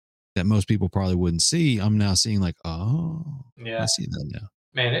that most people probably wouldn't see. I'm now seeing like, oh, yeah, I see that now.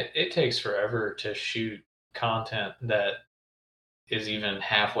 Man, it takes forever to shoot content that is even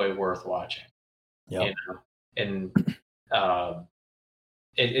halfway worth watching. yeah, And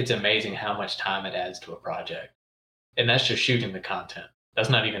it's amazing how much time it adds to a project, and that's just shooting the content. That's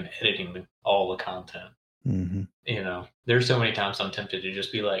not even editing all the content. Mm-hmm. There's so many times I'm tempted to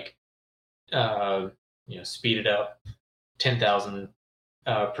just be like, speed it up 10,000%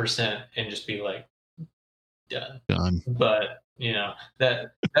 and just be like, done. But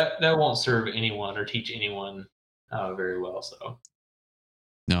that won't serve anyone or teach anyone very well. So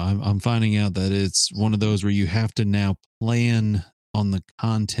no, I'm finding out that it's one of those where you have to now plan on the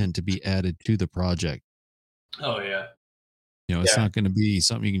content to be added to the project. Oh yeah. It's not going to be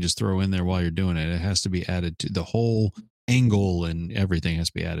something you can just throw in there while you're doing it. It has to be added to the whole angle, and everything has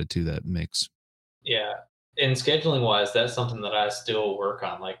to be added to that mix. Yeah. And scheduling wise, that's something that I still work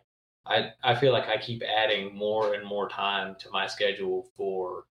on. Like I feel like I keep adding more and more time to my schedule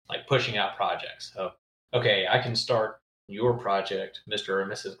for like pushing out projects. So, okay, I can start your project, Mr. or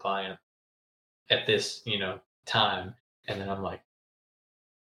Mrs. Client, at this, time. And then I'm like,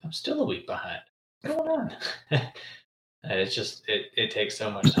 I'm still a week behind. What's going on? It's just, it takes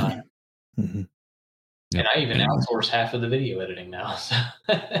so much time. Mm-hmm. And I even outsource half of the video editing now. So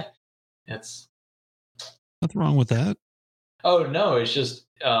it's nothing wrong with that. Oh no, it's just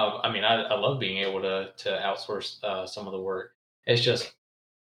I love being able to outsource some of the work. It's just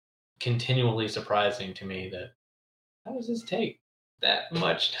continually surprising to me that how does this take that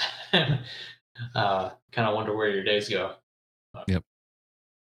much time? Kind of wonder where your days go. Yep.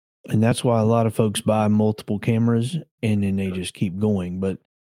 And that's why a lot of folks buy multiple cameras and then they just keep going. But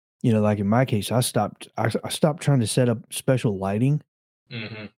like in my case, I stopped trying to set up special lighting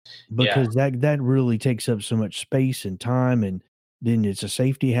because that really takes up so much space and time, and then it's a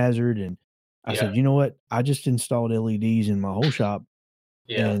safety hazard. And I said, you know what? I just installed LEDs in my whole shop,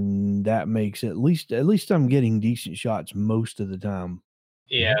 and that makes at least I'm getting decent shots most of the time.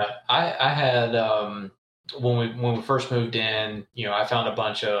 Yeah, I had when we first moved in, I found a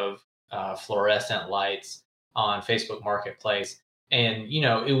bunch of fluorescent lights on Facebook Marketplace, and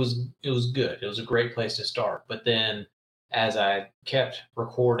it was good. It was a great place to start. But then as I kept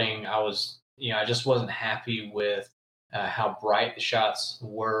recording, I just wasn't happy with how bright the shots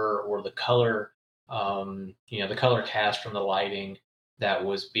were or the color, the color cast from the lighting that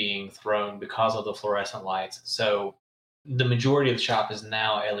was being thrown because of the fluorescent lights. So the majority of the shop is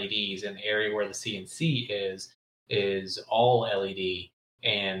now LEDs, and the area where the CNC is all LED.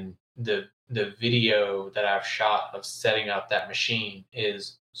 and the video that I've shot of setting up that machine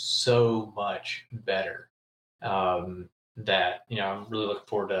is so much better. That I'm really looking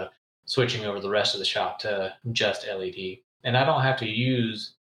forward to switching over the rest of the shop to just LED, and I don't have to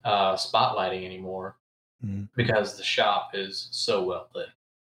use spotlighting anymore because the shop is so well lit.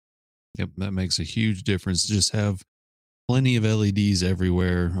 Yep, that makes a huge difference. Just have plenty of LEDs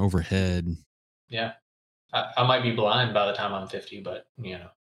everywhere overhead. Yeah, I might be blind by the time I'm 50, but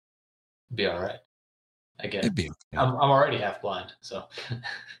be all right. Again, It'd be okay. I'm already half blind, so.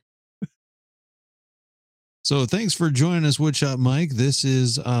 So thanks for joining us, WoodShop Mike. This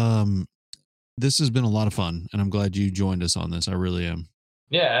has been a lot of fun, and I'm glad you joined us on this. I really am.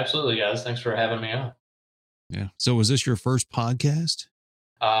 Yeah, absolutely, guys. Thanks for having me on. Yeah. So was this your first podcast?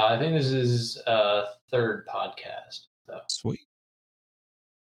 I think this is third podcast. So. Sweet.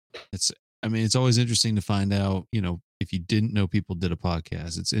 It's always interesting to find out, if you didn't know people did a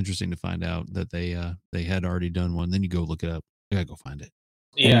podcast, it's interesting to find out that they had already done one. Then you go look it up. You gotta go find it.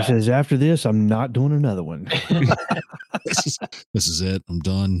 Yeah. And he says, after this, I'm not doing another one. This is it. I'm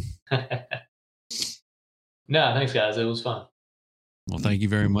done. No, thanks, guys. It was fun. Well, thank you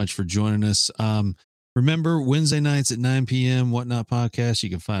very much for joining us. Remember, Wednesday nights at 9 p.m., Whatnot Podcast. You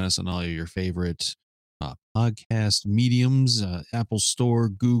can find us on all of your favorite podcast mediums, Apple Store,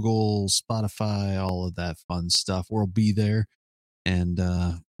 Google, Spotify, all of that fun stuff. We'll be there. And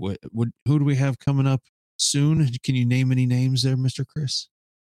who do we have coming up soon? Can you name any names there, Mr. Chris?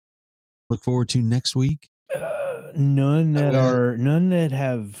 Look forward to next week. None that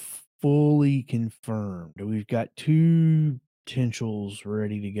have fully confirmed. We've got 2 potentials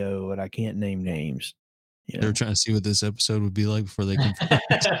ready to go, and I can't name names. They're trying to see what this episode would be like before they confirm.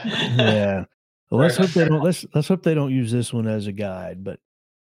 Yeah. Well, let's hope they don't. Let's hope they don't use this one as a guide. But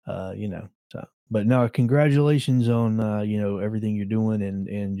but no, congratulations on everything you're doing,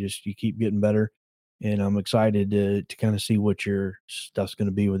 and just you keep getting better. And I'm excited to kind of see what your stuff's going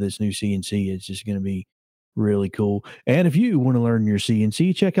to be with this new CNC. It's just going to be really cool. And if you want to learn your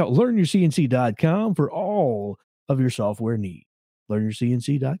CNC, check out learnyourcnc.com for all of your software needs.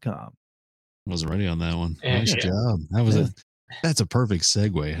 Learnyourcnc.com. I was ready on that one. Nice job. That's a perfect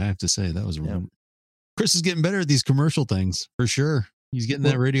segue. I have to say that was Chris is getting better at these commercial things for sure. He's getting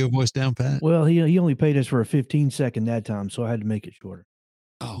that radio voice down pat. Well, he only paid us for a 15-second that time, so I had to make it shorter.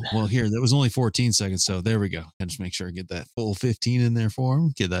 Oh, well, here, that was only 14 seconds. So there we go. I just make sure I get that full 15 in there for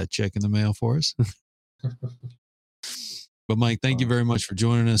him. Get that check in the mail for us. But Mike, thank you very much for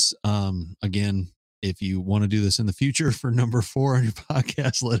joining us. Again, if you want to do this in the future for number 4 on your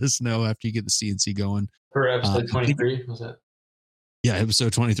podcast, let us know after you get the CNC going. For episode 23, was that? Yeah,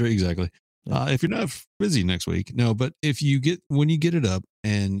 episode 23, exactly. If you're not busy next week, no, but when you get it up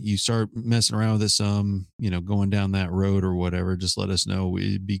and you start messing around with it some, going down that road or whatever, just let us know.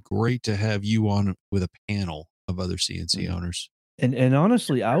 It'd be great to have you on with a panel of other CNC owners. And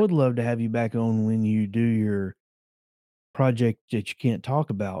honestly, I would love to have you back on when you do your project that you can't talk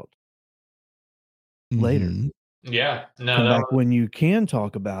about later. Yeah. No, come back when you can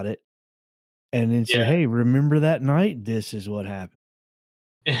talk about it and then say, hey, remember that night? This is what happened.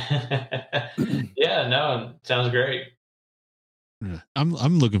 Yeah, no, sounds great.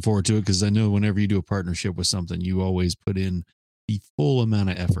 I'm looking forward to it because I know whenever you do a partnership with something, you always put in the full amount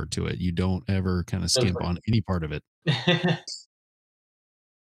of effort to it. You don't ever kind of skimp on any part of it.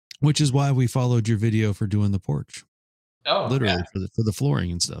 Which is why we followed your video for doing the porch. Oh, literally for the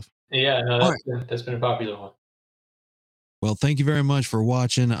flooring and stuff. Yeah, no, that's been a popular one. Well, thank you very much for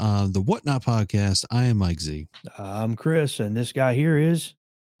watching the Whatnot Podcast. I am Mike Z. I'm Chris, and this guy here is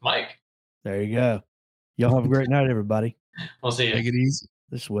Mike. There you go. Y'all have a great night, everybody. We'll see you. Take it easy.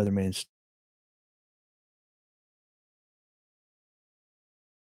 This weatherman's